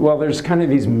 well, there's kind of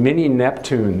these mini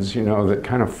Neptunes, you know, that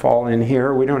kind of fall in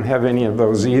here. We don't have any of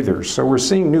those either. So we're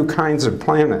seeing new kinds of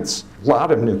planets, a lot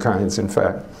of new kinds, in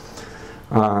fact.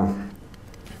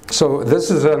 So this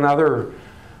is another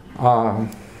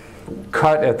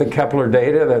cut at the Kepler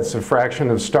data. That's a fraction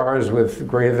of stars with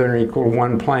greater than or equal to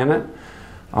 1 planet.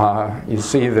 You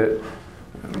see that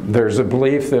there's a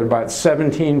belief that about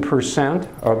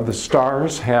 17% of the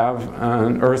stars have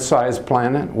an Earth-sized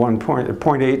planet,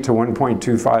 0.8 to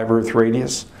 1.25 Earth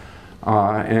radius.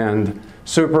 And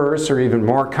super Earths are even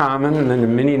more common, and then the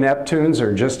mini Neptunes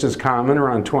are just as common,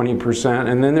 around 20%.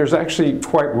 And then there's actually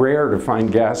quite rare to find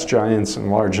gas giants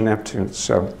and large Neptunes.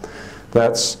 So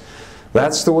that's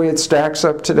the way it stacks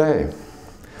up today.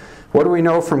 What do we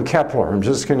know from Kepler? I'm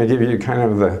just going to give you kind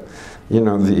of the,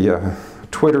 the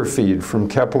Twitter feed from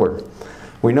Kepler.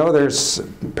 We know there's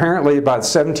apparently about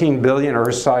 17 billion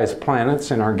Earth-sized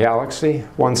planets in our galaxy.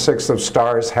 1/6 of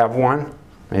stars have one,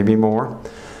 maybe more.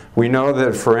 We know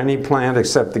that for any planet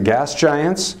except the gas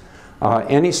giants,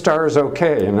 any star is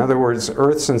okay. In other words,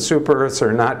 Earths and super Earths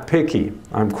are not picky.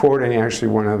 I'm quoting actually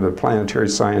one of the planetary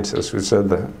scientists who said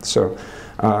that. So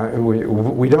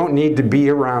we don't need to be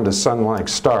around a sun-like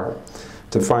star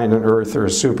to find an Earth or a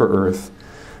super Earth.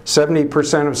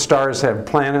 70% of stars have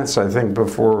planets. I think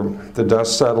before the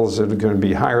dust settles, it's going to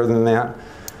be higher than that.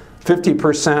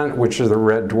 50%, which are the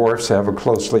red dwarfs, have a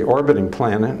closely orbiting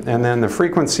planet. And then the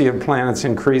frequency of planets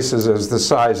increases as the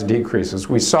size decreases.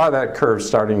 We saw that curve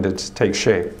starting to take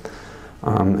shape.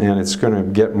 And it's going to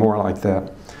get more like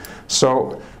that.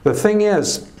 So the thing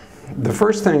is, the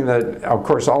first thing that, of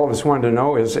course, all of us wanted to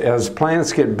know is, as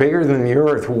planets get bigger than the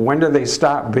Earth, when do they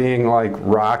stop being like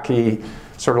rocky,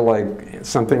 sort of like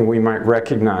something we might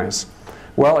recognize?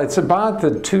 Well, it's about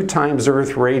the 2 times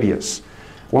Earth radius.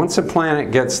 Once a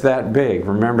planet gets that big,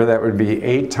 remember that would be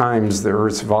 8 times the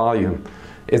Earth's volume,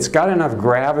 it's got enough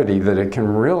gravity that it can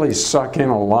really suck in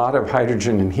a lot of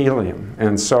hydrogen and helium.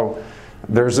 And so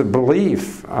there's a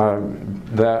belief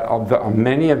that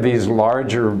many of these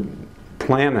larger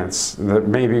planets that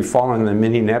maybe fall in the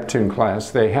mini Neptune class,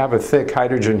 they have a thick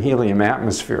hydrogen-helium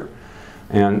atmosphere.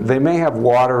 And they may have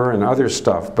water and other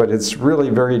stuff, but it's really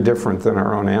very different than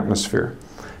our own atmosphere.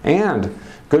 And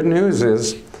good news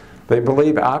is, they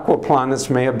believe aquaplanets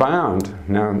may abound.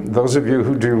 Now, those of you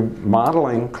who do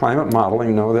modeling, climate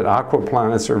modeling, know that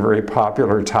aquaplanets are a very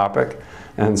popular topic.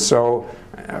 And so,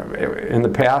 in the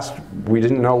past, we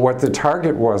didn't know what the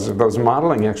target was of those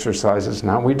modeling exercises.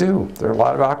 Now we do. There are a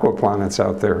lot of aquaplanets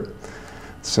out there.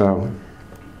 So,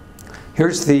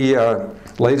 here's the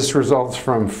latest results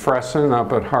from Fresson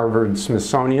up at Harvard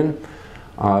Smithsonian.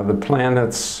 The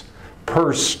planets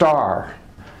per star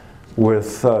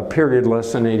with a period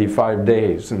less than 85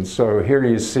 days. And so here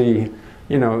you see,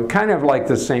 you know, kind of like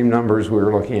the same numbers we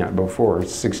were looking at before.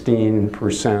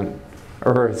 16%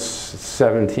 Earths,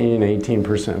 17,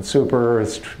 18% super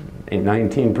Earths,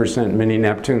 19% mini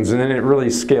Neptunes, and then it really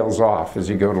scales off as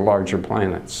you go to larger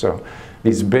planets. So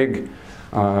these big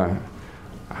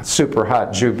super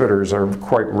hot Jupiters are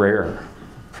quite rare.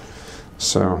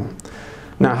 So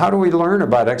now, how do we learn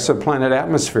about exoplanet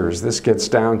atmospheres? This gets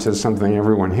down to something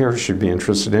everyone here should be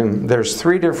interested in. There's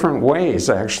 3 different ways,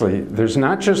 actually. There's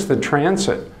not just the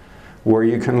transit, where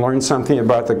you can learn something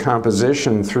about the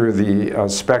composition through the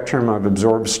spectrum of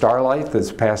absorbed starlight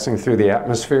that's passing through the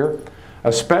atmosphere,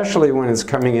 especially when it's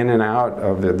coming in and out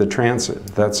of the transit.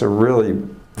 That's a really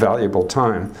valuable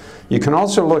time. You can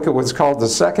also look at what's called the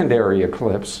secondary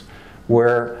eclipse,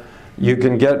 where you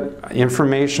can get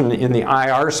information in the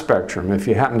IR spectrum. If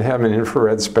you happen to have an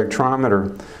infrared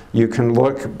spectrometer, you can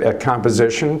look at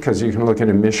composition, because you can look at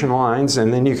emission lines,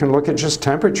 and then you can look at just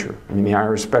temperature. I mean, the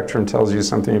IR spectrum tells you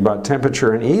something about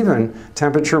temperature and even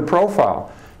temperature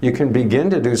profile. You can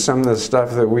begin to do some of the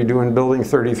stuff that we do in Building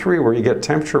 33, where you get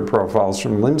temperature profiles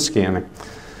from limb scanning.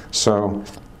 So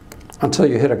until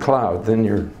you hit a cloud, then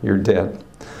you're dead.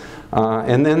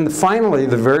 And then finally,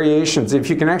 the variations. If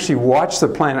you can actually watch the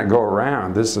planet go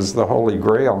around, this is the holy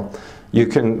grail, you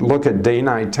can look at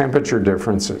day-night temperature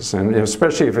differences. And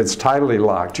especially if it's tidally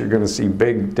locked, you're going to see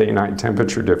big day-night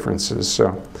temperature differences.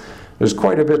 So there's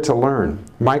quite a bit to learn.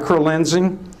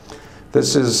 Microlensing.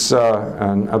 This is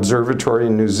an observatory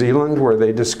in New Zealand where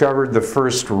they discovered the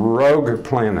first rogue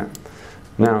planet.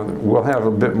 Now, we'll have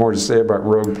a bit more to say about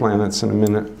rogue planets in a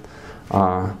minute.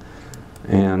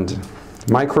 And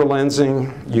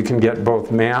microlensing, you can get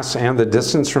both mass and the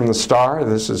distance from the star.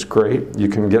 This is great. You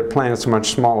can get planets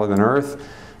much smaller than Earth.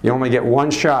 You only get one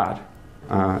shot,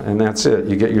 and that's it.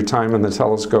 You get your time in the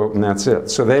telescope, and that's it.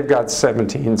 So they've got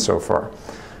 17 so far.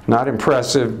 Not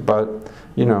impressive, but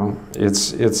you know,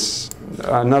 it's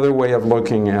another way of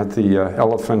looking at the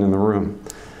elephant in the room.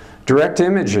 Direct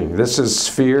imaging. This is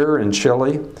Sphere and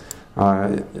Chile.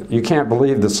 You can't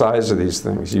believe the size of these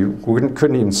things. You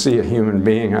couldn't even see a human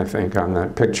being, I think, on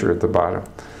that picture at the bottom.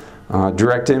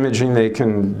 Direct imaging, they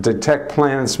can detect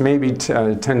planets maybe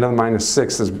 10 to the minus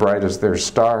 6 as bright as their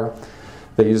star.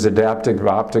 They use adaptive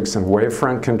optics and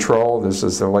wavefront control. This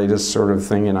is the latest sort of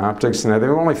thing in optics. Now, they've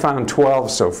only found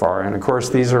 12 so far, and of course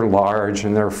these are large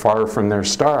and they're far from their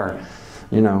star.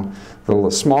 You know, the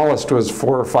smallest was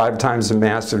 4 or 5 times the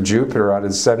mass of Jupiter out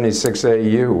at 76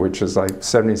 AU, which is like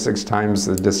 76 times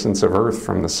the distance of Earth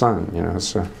from the Sun, you know.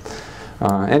 So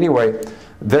anyway,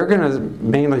 they're going to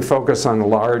mainly focus on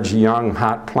large, young,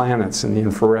 hot planets in the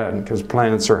infrared, because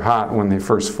planets are hot when they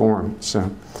first form.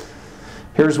 So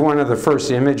here's one of the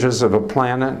first images of a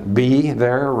planet, B,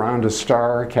 there around a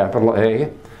star, capital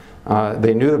A.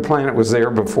 They knew the planet was there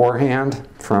beforehand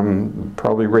from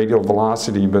probably radial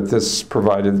velocity, but this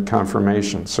provided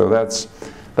confirmation. So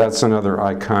that's another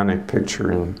iconic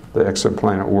picture in the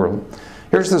exoplanet world.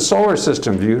 Here's the solar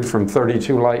system viewed from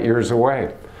 32 light years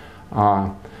away.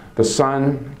 The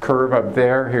sun curve up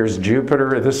there. Here's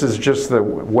Jupiter. This is just the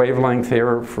wavelength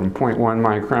here from 0.1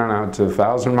 micron out to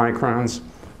 1,000 microns.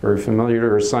 Very familiar to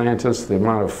our scientists, the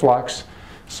amount of flux.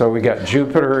 So we got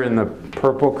Jupiter in the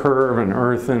purple curve and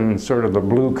Earth in sort of the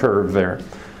blue curve there.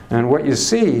 And what you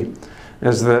see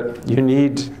is that you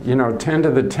need, you know, 10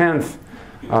 to the 10th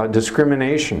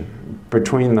discrimination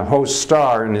between the host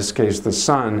star, in this case the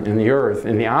sun, and the Earth.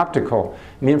 In the optical,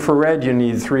 in the infrared, you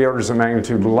need 3 orders of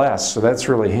magnitude less, so that's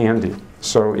really handy.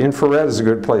 So infrared is a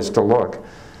good place to look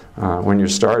when you're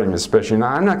starting, especially.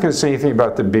 Now, I'm not going to say anything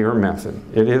about the Beer method.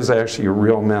 It is actually a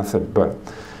real method, but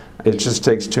it just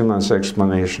takes 2 months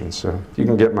explanation, so you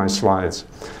can get my slides.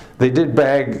 They did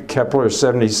bag Kepler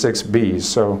 76b,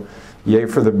 so yay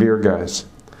for the Beer guys.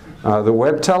 The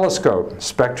Webb telescope,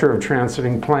 spectra of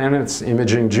transiting planets,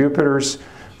 imaging Jupiters.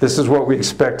 This is what we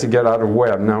expect to get out of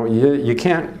Webb. Now, you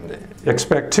can't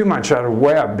expect too much out of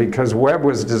Webb because Webb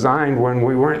was designed when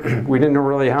we didn't know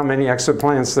really how many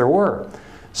exoplanets there were.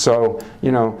 So,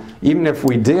 you know, even if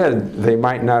we did, they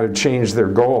might not have changed their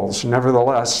goals.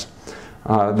 Nevertheless,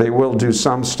 they will do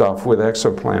some stuff with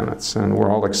exoplanets, and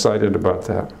we're all excited about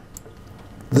that.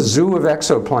 The zoo of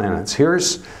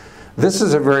exoplanets. This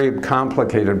is a very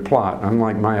complicated plot,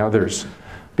 unlike my others,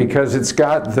 because it's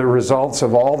got the results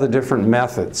of all the different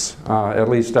methods, at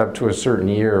least up to a certain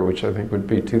year, which I think would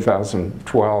be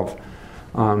 2012.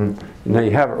 Now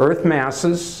you have Earth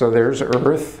masses, so there's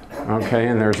Earth, okay,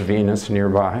 and there's Venus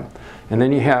nearby. And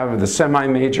then you have the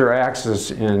semi-major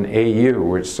axis in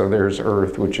AU, so there's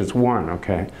Earth, which is 1,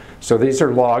 okay. So these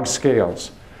are log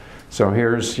scales. So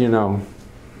here's, you know,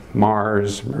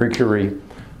 Mars, Mercury.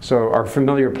 So our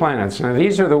familiar planets. Now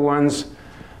these are the ones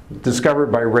discovered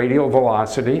by radial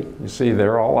velocity. You see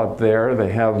they're all up there.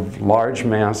 They have large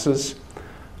masses.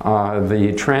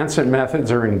 The transit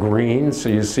methods are in green, so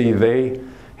you see they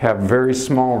have very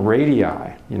small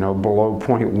radii, you know, below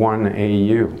 0.1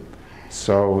 AU.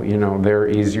 So, you know, they're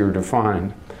easier to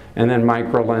find. And then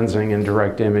microlensing and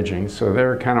direct imaging. So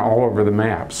they're kind of all over the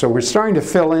map. So we're starting to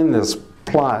fill in this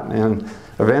plot, and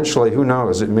eventually, who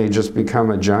knows, it may just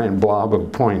become a giant blob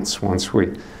of points once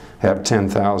we have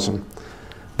 10,000.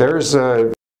 There's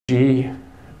a GI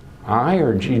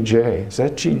or GJ? Is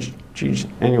that G?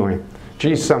 Anyway,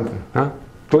 G something, huh?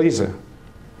 Gliese.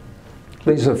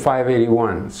 Gliese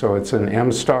 581. So it's an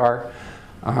M star.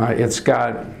 It's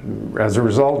got, as a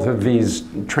result of these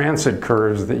transit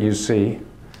curves that you see,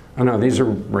 oh no, these are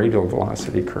radial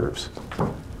velocity curves.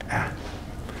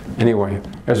 Anyway,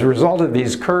 as a result of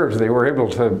these curves, they were able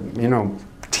to, you know,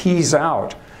 tease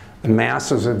out the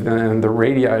masses and the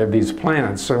radii of these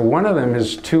planets. So one of them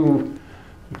is 2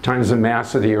 times the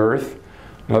mass of the Earth.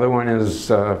 Another one is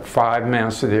 5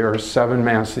 mass of the Earth, 7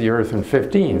 mass of the Earth, and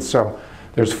 15. So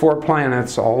there's 4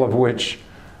 planets, all of which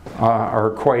are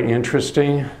quite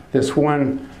interesting. This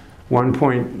one,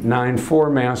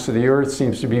 1.94 mass of the Earth,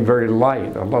 seems to be very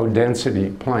light, a low density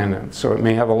planet. So it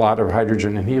may have a lot of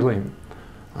hydrogen and helium.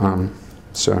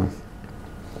 So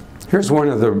here's one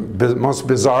of the most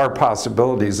bizarre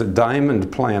possibilities, a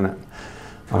diamond planet,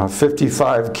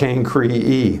 55 Cancri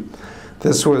E.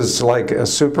 This was like a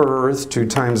super Earth, 2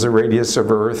 times the radius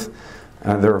of Earth.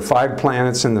 There are 5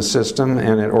 planets in the system,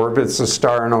 and it orbits a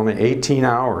star in only 18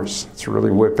 hours. It's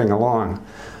really whipping along.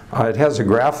 It has a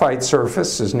graphite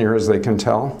surface, as near as they can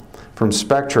tell, from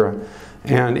spectra.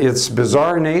 And its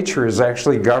bizarre nature is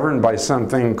actually governed by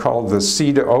something called the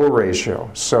C to O ratio.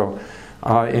 So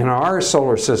in our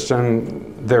solar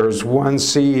system, there's 1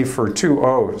 C for 2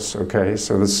 O's, okay?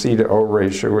 So the C to O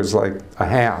ratio is like a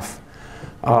half.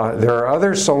 There are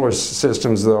other solar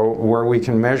systems, though, where we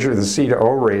can measure the C to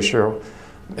O ratio,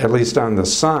 at least on the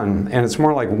sun, and it's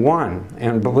more like 1.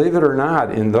 And believe it or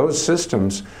not, in those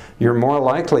systems, you're more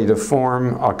likely to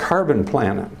form a carbon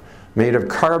planet made of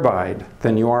carbide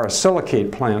than you are a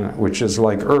silicate planet, which is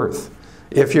like Earth,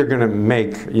 if you're going to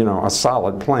make, you know, a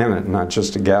solid planet, not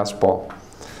just a gas ball.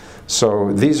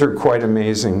 So these are quite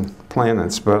amazing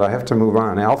planets, but I have to move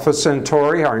on. Alpha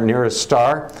Centauri, our nearest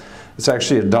star, it's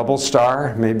actually a double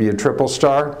star, maybe a triple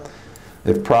star.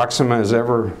 If Proxima is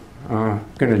ever going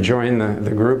to join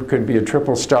the group, could be a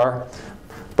triple star,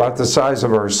 about the size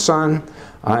of our sun,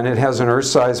 and it has an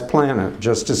Earth-sized planet,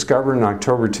 just discovered in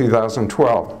October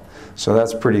 2012. So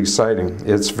that's pretty exciting.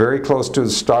 It's very close to the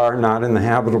star, not in the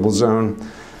habitable zone.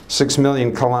 6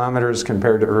 million kilometers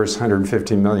compared to Earth's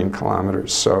 150 million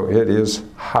kilometers. So it is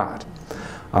hot.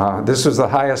 This is the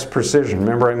highest precision.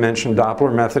 Remember I mentioned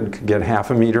Doppler method could get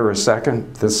half a meter a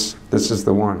second? This is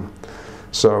the one.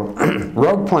 So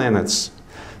rogue planets.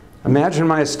 Imagine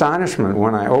my astonishment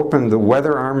when I opened the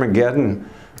Weather Armageddon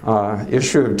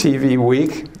issue of TV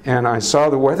Week, and I saw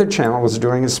the Weather Channel was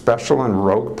doing a special on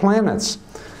rogue planets.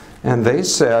 And they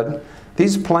said,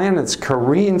 these planets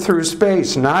careen through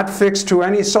space, not fixed to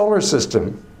any solar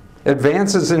system.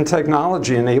 Advances in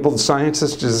technology enabled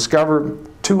scientists to discover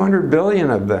 200 billion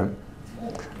of them.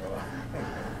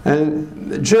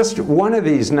 And just one of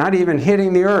these, not even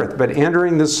hitting the Earth, but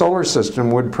entering the solar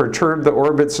system, would perturb the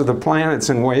orbits of the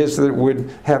planets in ways that would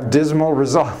have dismal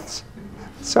results.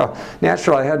 So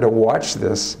naturally I had to watch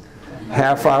this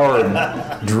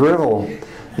half-hour drivel,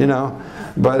 you know.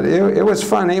 But it was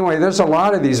fun. Anyway, there's a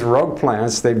lot of these rogue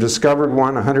planets. They've discovered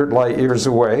one 100 light years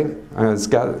away. It's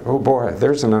got, oh boy,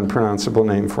 there's an unpronounceable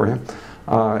name for you.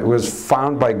 It was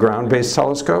found by ground-based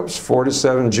telescopes, 4 to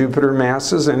 7 Jupiter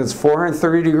masses, and it's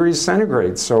 430 degrees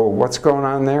centigrade. So what's going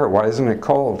on there? Why isn't it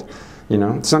cold? You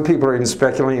know, some people are even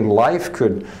speculating life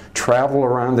could travel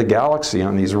around the galaxy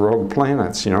on these rogue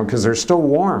planets, you know, because they're still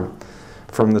warm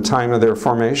from the time of their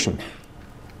formation.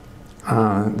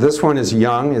 This one is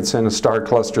young. It's in a star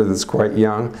cluster that's quite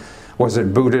young. Was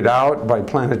it booted out by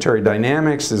planetary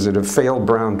dynamics? Is it a failed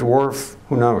brown dwarf?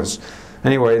 Who knows?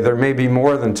 Anyway, there may be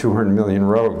more than 200 million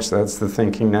rogues. That's the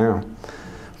thinking now.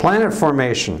 Planet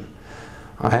formation.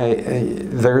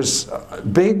 There's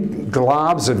big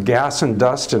globs of gas and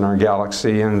dust in our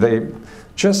galaxy, and they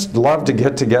just love to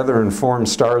get together and form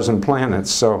stars and planets.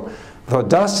 So the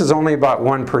dust is only about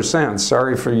 1%.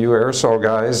 Sorry for you aerosol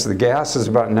guys. The gas is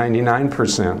about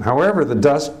 99%. However, the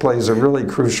dust plays a really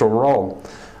crucial role.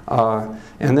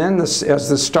 And then as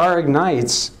the star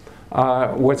ignites,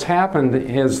 what's happened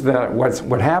is that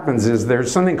what happens is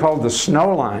there's something called the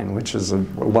snow line, which is a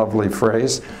lovely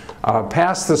phrase.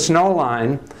 Past the snow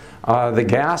line, the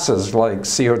gases like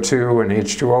CO2 and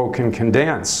H2O can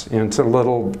condense into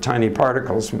little tiny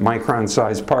particles,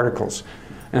 micron-sized particles.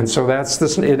 And so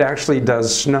it actually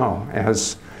does snow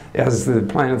as the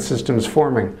planet system is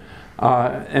forming.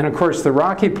 And of course, the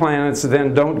rocky planets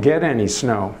then don't get any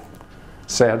snow,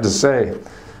 sad to say.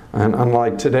 And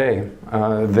unlike today,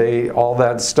 all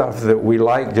that stuff that we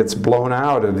like gets blown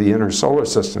out of the inner solar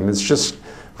system. It's just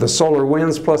the solar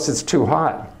winds, plus it's too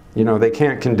hot. You know, they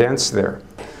can't condense there.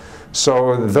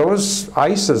 So those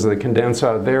ices that condense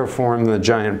out there form the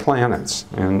giant planets.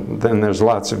 And then there's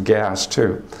lots of gas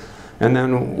too. And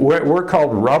then we're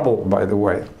called rubble, by the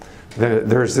way.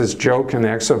 There's this joke in the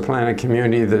exoplanet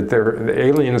community that the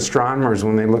alien astronomers,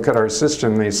 when they look at our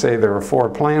system, they say there are 4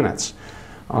 planets.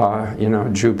 You know,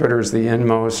 Jupiter's the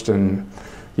inmost, and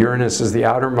Uranus is the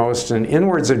outermost. And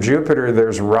inwards of Jupiter,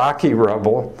 there's rocky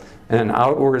rubble, and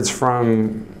outwards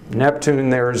from Neptune,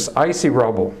 there's icy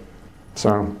rubble.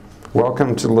 So,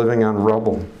 welcome to living on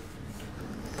rubble.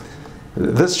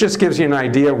 This just gives you an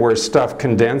idea where stuff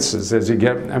condenses as you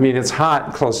get, I mean, it's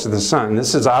hot close to the sun.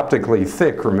 This is optically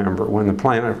thick, remember, when the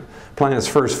planets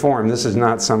first formed. This is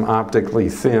not some optically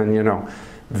thin, you know,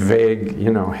 vague,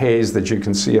 you know, haze that you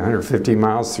can see 150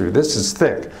 miles through. This is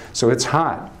thick, so it's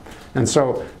hot. And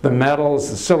so the metals,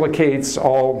 the silicates,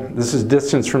 this is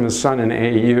distance from the sun in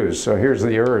AUs. So here's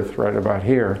the Earth right about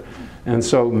here. And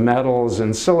so metals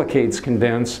and silicates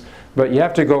condense, but you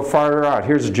have to go farther out.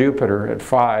 Here's Jupiter at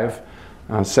 5,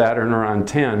 Saturn around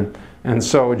 10. And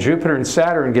so Jupiter and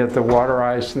Saturn get the water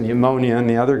ice and the ammonia and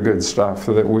the other good stuff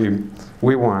that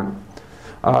we want.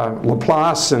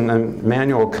 Laplace and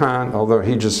Immanuel Kant, although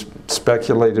he just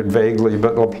speculated vaguely,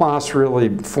 but Laplace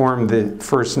really formed the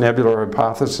first nebular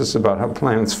hypothesis about how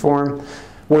planets form.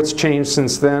 What's changed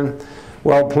since then?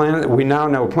 Well, we now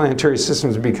know planetary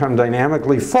systems become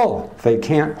dynamically full. They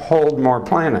can't hold more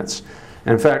planets.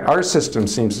 In fact, our system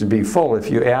seems to be full.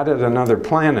 If you added another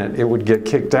planet, it would get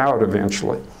kicked out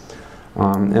eventually.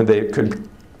 And they could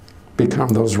become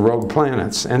those rogue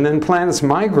planets. And then planets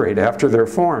migrate after they're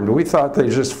formed. We thought they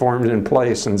just formed in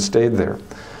place and stayed there.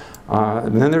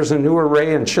 And then there's a new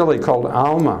array in Chile called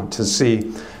ALMA to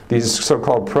see these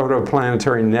so-called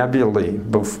protoplanetary nebulae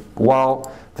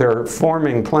while they're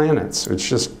forming planets. It's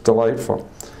just delightful.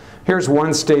 Here's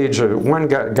one stage, one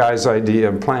guy's idea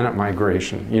of planet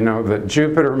migration. You know, that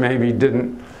Jupiter maybe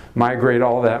didn't migrate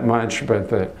all that much, but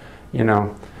that, you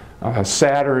know,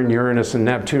 Saturn, Uranus, and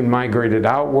Neptune migrated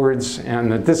outwards,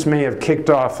 and that this may have kicked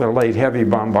off the late heavy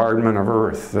bombardment of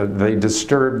Earth, that they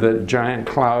disturbed the giant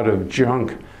cloud of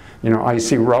junk, you know,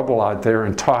 icy rubble out there,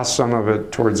 and tossed some of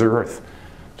it towards Earth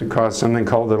to cause something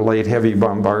called the late heavy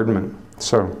bombardment.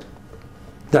 So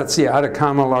that's the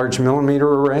Atacama Large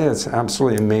Millimeter Array. It's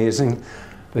absolutely amazing.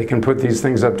 They can put these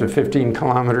things up to 15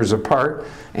 kilometers apart,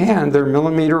 and they're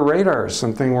millimeter radars,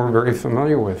 something we're very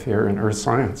familiar with here in Earth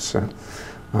science. So,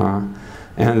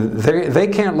 and they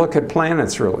can't look at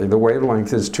planets really. The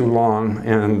wavelength is too long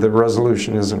and the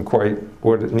resolution isn't quite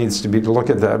what it needs to be to look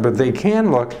at that, but they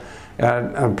can look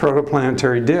at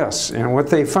protoplanetary disks. And what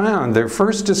they found, their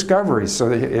first discovery, so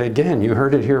again, you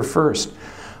heard it here first,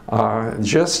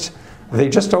 they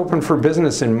just opened for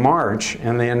business in March,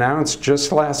 and they announced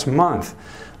just last month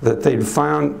that they'd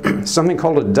found something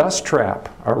called a dust trap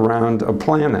around a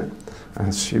planet,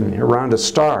 around a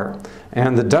star.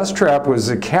 And the dust trap was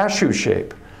a cashew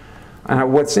shape.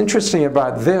 What's interesting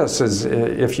about this is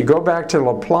if you go back to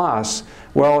Laplace,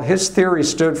 well, his theory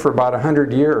stood for about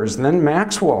 100 years. And then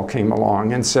Maxwell came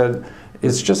along and said,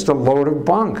 it's just a load of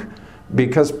bunk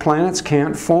because planets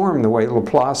can't form the way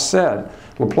Laplace said.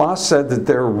 Laplace said that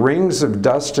there are rings of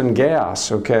dust and gas,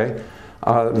 okay,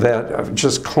 that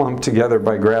just clump together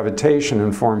by gravitation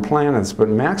and form planets. But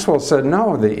Maxwell said,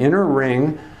 no, the inner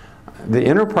ring the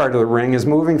inner part of the ring is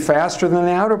moving faster than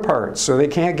the outer part, so they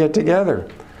can't get together.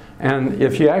 And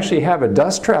if you actually have a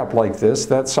dust trap like this,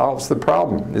 that solves the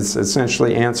problem. It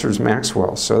essentially answers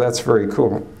Maxwell, so that's very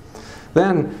cool.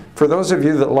 Then, for those of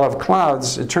you that love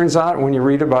clouds, it turns out when you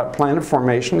read about planet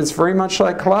formation, it's very much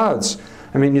like clouds.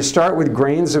 I mean, you start with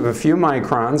grains of a few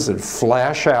microns that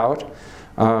flash out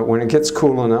when it gets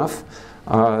cool enough.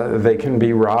 They can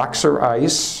be rocks or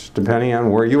ice, depending on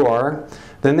where you are.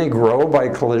 Then they grow by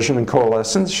collision and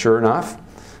coalescence, sure enough,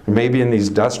 maybe in these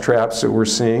dust traps that we're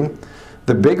seeing.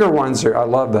 The bigger ones are, I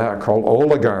love that, called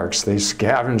oligarchs. They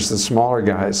scavenge the smaller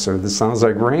guys, so this sounds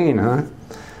like rain, huh?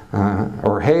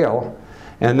 Or hail.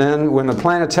 And then when the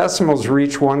planetesimals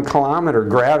reach 1 kilometer,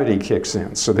 gravity kicks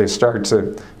in. So they start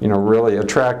to, really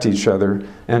attract each other.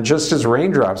 And just as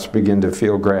raindrops begin to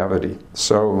feel gravity.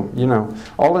 So,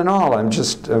 all in all, I'm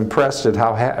just impressed at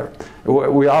how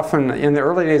we often, in the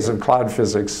early days of cloud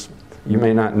physics, you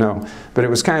may not know, but it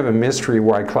was kind of a mystery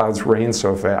why clouds rain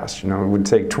so fast. It would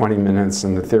take 20 minutes,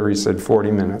 and the theory said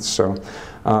 40 minutes. So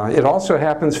it also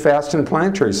happens fast in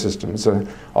planetary systems.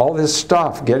 All this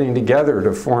stuff getting together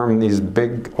to form these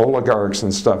big oligarchs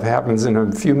and stuff happens in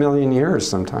a few million years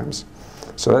sometimes.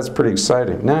 So that's pretty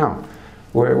exciting. Now,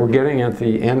 we're getting at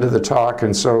the end of the talk,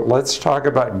 and so let's talk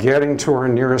about getting to our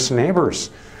nearest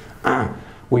neighbors.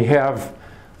 We have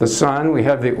the sun, we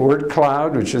have the Oort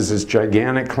cloud, which is this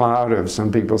gigantic cloud of,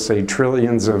 some people say,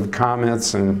 trillions of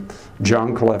comets and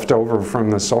junk left over from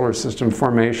the solar system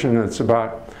formation. It's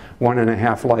about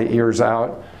 1.5 light years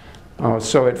out.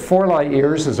 So at 4 light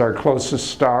years is our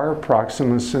closest star,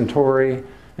 Proxima Centauri,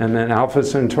 and then Alpha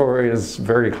Centauri is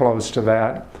very close to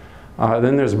that.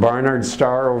 Then there's Barnard's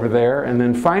star over there, and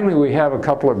then finally we have a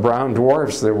couple of brown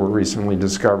dwarfs that were recently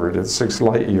discovered at 6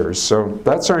 light years. So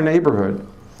that's our neighborhood.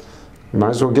 You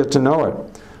might as well get to know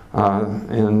it.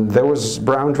 And those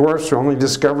brown dwarfs were only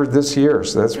discovered this year,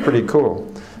 so that's pretty cool.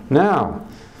 Now,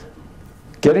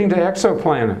 getting to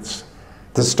exoplanets.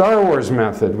 The Star Wars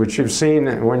method, which you've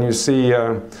seen when you see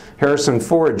Harrison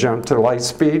Ford jump to light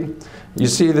speed, you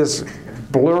see this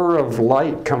blur of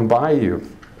light come by you.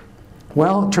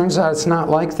 Well, it turns out it's not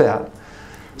like that.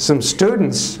 Some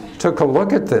students took a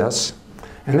look at this,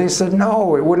 and they said,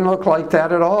 no, it wouldn't look like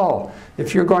that at all.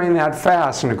 If you're going that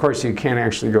fast, and of course you can't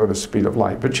actually go the speed of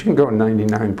light, but you can go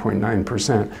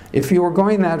 99.9%. If you were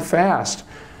going that fast,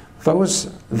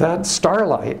 that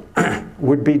starlight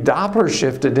would be Doppler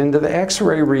shifted into the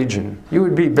X-ray region. You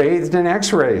would be bathed in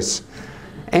X-rays.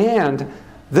 And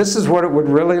this is what it would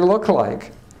really look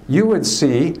like. You would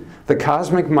see the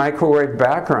cosmic microwave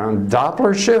background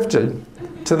Doppler shifted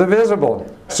to the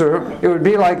visible. So it would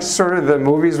be like sort of the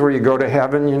movies where you go to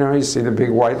heaven, you see the big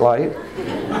white light.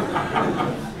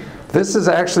 This is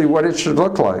actually what it should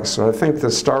look like. So I think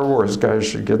the Star Wars guys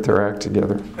should get their act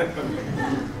together.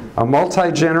 A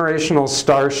multi-generational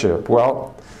starship.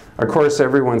 Well, of course,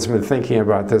 everyone's been thinking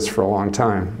about this for a long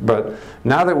time. But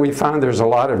now that we found there's a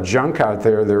lot of junk out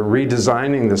there, they're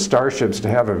redesigning the starships to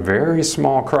have a very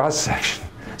small cross-section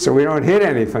so we don't hit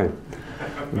anything.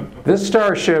 This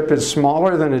starship is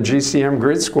smaller than a GCM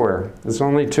grid square. It's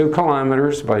only 2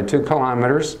 kilometers by 2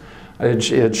 kilometers.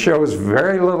 It shows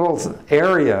very little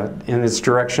area in its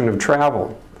direction of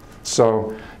travel.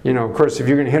 So, of course, if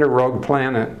you're going to hit a rogue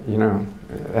planet,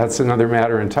 that's another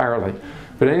matter entirely.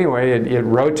 But anyway, it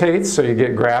rotates, so you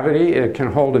get gravity. It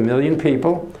can hold 1 million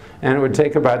people, and it would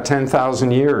take about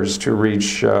 10,000 years to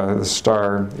reach the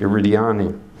star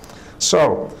Iridiani.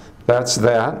 So that's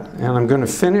that, and I'm going to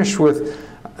finish with,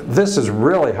 this is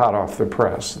really hot off the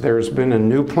press. There's been a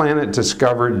new planet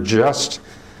discovered just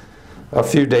a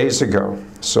few days ago,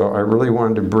 so I really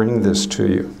wanted to bring this to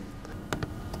you.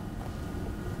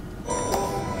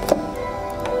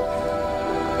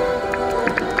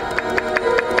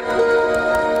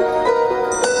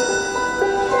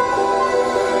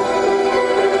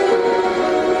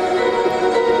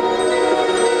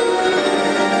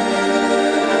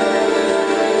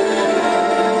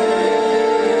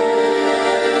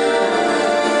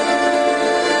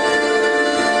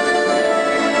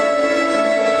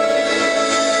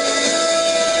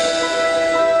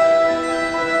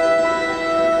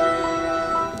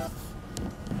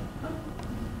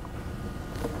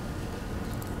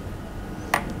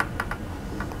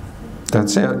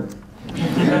 That's it.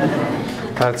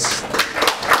 That's...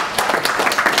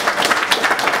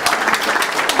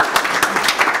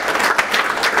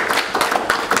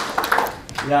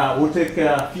 Yeah, we'll take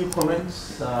a few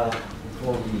comments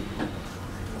before we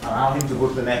allow him to go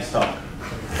to the next talk.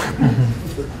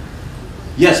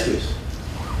 Yes, please.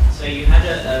 So you had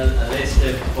a list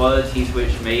of qualities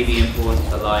which may be important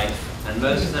for life, and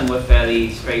most of them were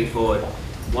fairly straightforward.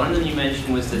 One of them you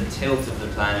mentioned was the tilt of the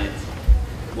planet.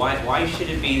 Why should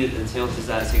it be that the tilt is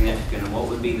that significant, and what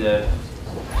would be the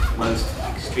most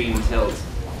extreme tilt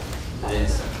that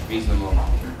is reasonable?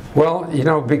 Well, you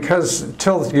know, because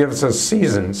tilt gives us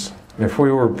seasons. If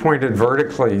we were pointed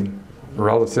vertically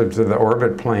relative to the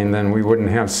orbit plane, then we wouldn't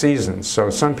have seasons. So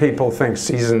some people think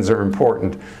seasons are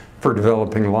important for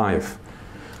developing life.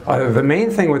 The main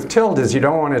thing with tilt is you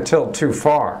don't want to tilt too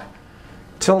far.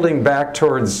 Tilting back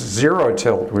towards zero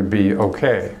tilt would be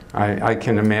okay. I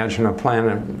can imagine a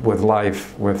planet with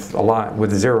life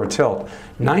with zero tilt.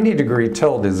 90-degree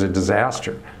tilt is a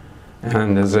disaster.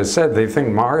 And as I said, they think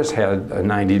Mars had a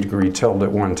 90-degree tilt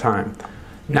at one time.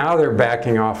 Now they're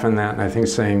backing off on that, and I think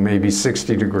saying maybe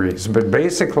 60 degrees. But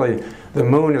basically, the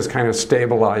moon has kind of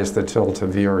stabilized the tilt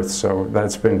of the Earth, so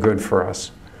that's been good for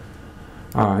us.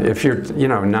 If you're,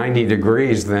 90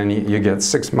 degrees, then you get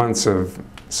 6 months of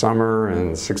summer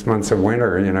and 6 months of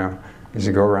winter, as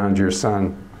you go around your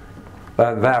sun.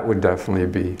 That would definitely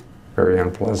be very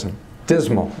unpleasant.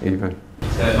 Dismal, even.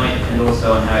 So it might depend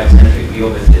also on how eccentric the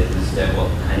orbit is, as to what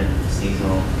kind of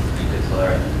seasonal you could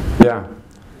tolerate. Yeah.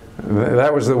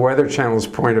 That was the Weather Channel's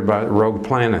point about rogue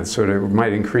planets, so it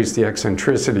might increase the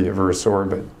eccentricity of Earth's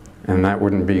orbit, and that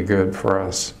wouldn't be good for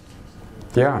us.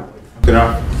 Yeah. So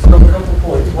a couple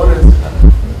points. One is,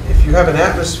 if you have an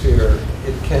atmosphere,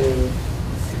 it can,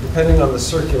 depending on the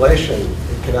circulation,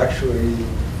 it can actually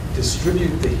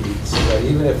distribute the heat so that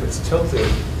even if it's tilted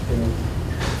in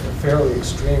a fairly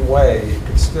extreme way, it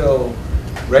could still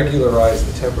regularize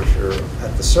the temperature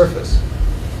at the surface.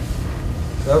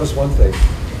 So that was one thing.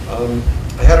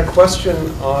 I had a question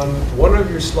on one of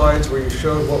your slides where you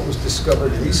showed what was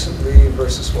discovered recently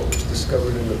versus what was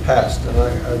discovered in the past. And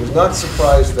I was not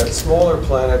surprised that smaller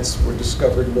planets were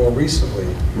discovered more recently.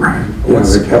 Right. What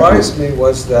surprised me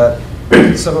was that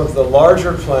some of the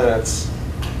larger planets,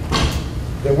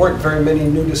 there weren't very many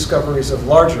new discoveries of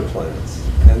larger planets.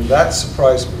 And that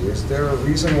surprised me. Is there a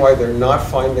reason why they're not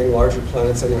finding larger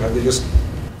planets anymore? Have they just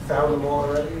found them all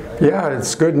already? Yeah,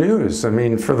 it's good news. I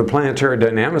mean, for the planetary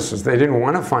dynamicists, they didn't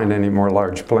want to find any more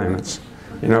large planets,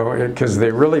 because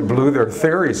they really blew their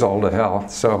theories all to hell.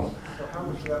 So how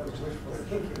much of that was wishful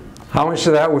thinking? How much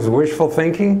of that was wishful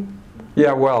thinking?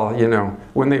 Yeah, well,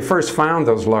 when they first found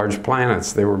those large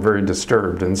planets, they were very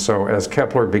disturbed. And so as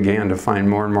Kepler began to find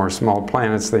more and more small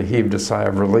planets, they heaved a sigh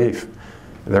of relief.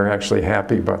 They're actually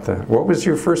happy about that. What was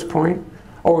your first point?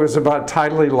 Oh, it was about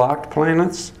tidally locked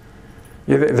planets?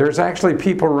 Yeah, there's actually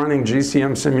people running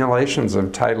GCM simulations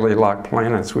of tidally locked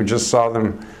planets. We just saw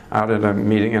them out at a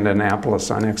meeting in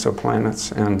Annapolis on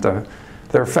exoplanets, and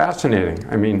they're fascinating.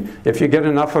 I mean, if you get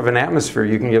enough of an atmosphere,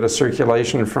 you can get a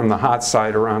circulation from the hot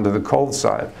side around to the cold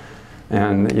side.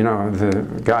 And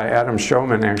the guy Adam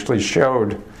Showman actually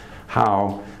showed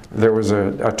how there was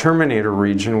a terminator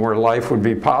region where life would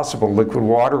be possible. Liquid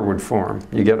water would form.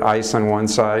 You get ice on one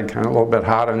side, kind of a little bit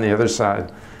hot on the other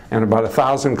side, and about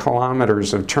 1,000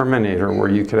 kilometers of terminator where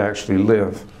you could actually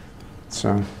live.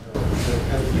 So.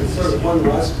 And sort of one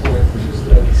last point, which is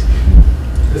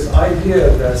that this idea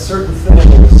that certain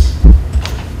things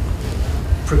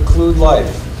preclude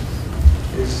life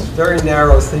is very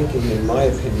narrow thinking, in my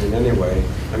opinion, anyway.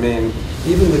 I mean,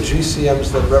 even the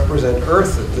GCMs that represent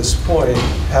Earth at this point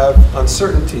have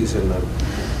uncertainties in them.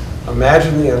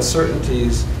 Imagine the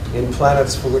uncertainties in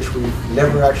planets for which we've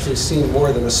never actually seen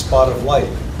more than a spot of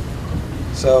light.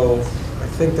 So I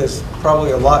think there's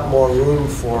probably a lot more room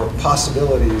for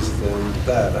possibilities than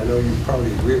that. I know you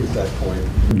probably agree with that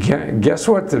point. Guess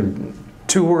what the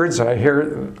two words I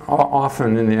hear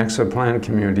often in the exoplanet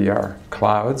community are?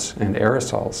 Clouds and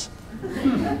aerosols.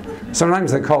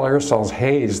 Sometimes they call aerosols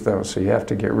haze, though, so you have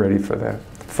to get ready for that.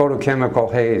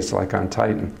 Photochemical haze, like on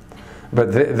Titan.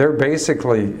 But they're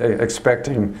basically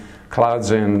expecting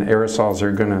clouds and aerosols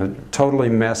are going to totally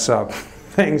mess up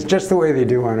things just the way they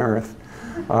do on Earth.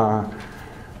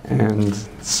 And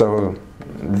so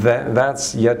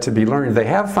that's yet to be learned. They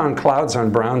have found clouds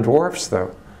on brown dwarfs,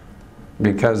 though,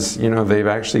 because they've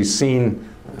actually seen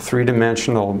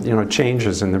three-dimensional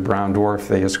changes in the brown dwarf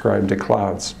they ascribe to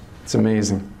clouds. It's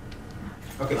amazing.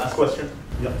 Okay, last question.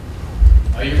 Yeah.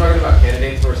 You're talking about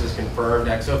candidates versus confirmed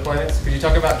exoplanets. Could you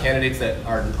talk about candidates that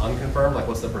are unconfirmed? Like,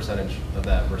 what's the percentage of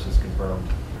that versus confirmed?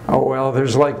 Oh, well,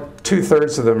 there's like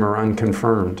 2/3 of them are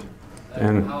unconfirmed.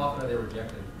 And how often are they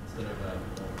rejected instead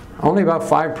of only about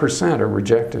 5% are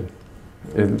rejected.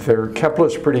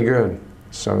 Kepler's pretty good.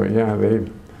 So yeah,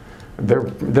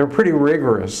 they're pretty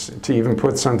rigorous to even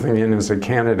put something in as a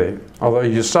candidate. Although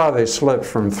you saw they slipped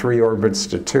from 3 orbits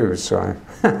to 2, so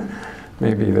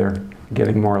maybe they're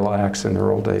getting more lax in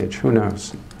their old age. Who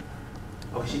knows?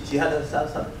 Oh, she had a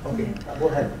something. Okay, go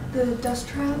ahead. The dust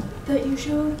trap that you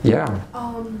showed, Yeah.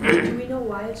 do we know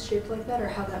why it's shaped like that or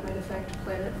how that might affect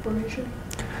planet formation?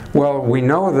 Well, we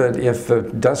know that if the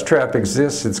dust trap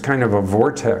exists, it's kind of a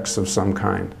vortex of some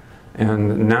kind.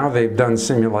 And now they've done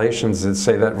simulations that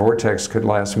say that vortex could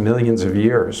last millions of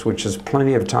years, which is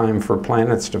plenty of time for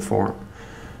planets to form.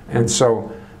 And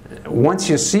so once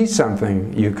you see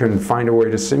something, you can find a way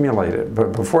to simulate it.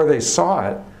 But before they saw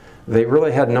it, they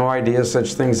really had no idea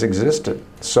such things existed.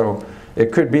 So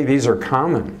it could be these are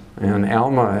common. And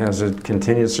ALMA, as it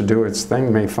continues to do its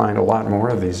thing, may find a lot more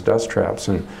of these dust traps.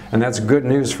 And that's good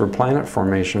news for planet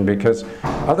formation, because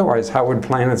otherwise, how would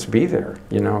planets be there?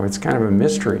 You know, it's kind of a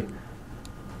mystery.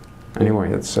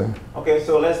 Anyway, it's... Okay,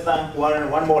 so let's thank Warren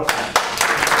one more time.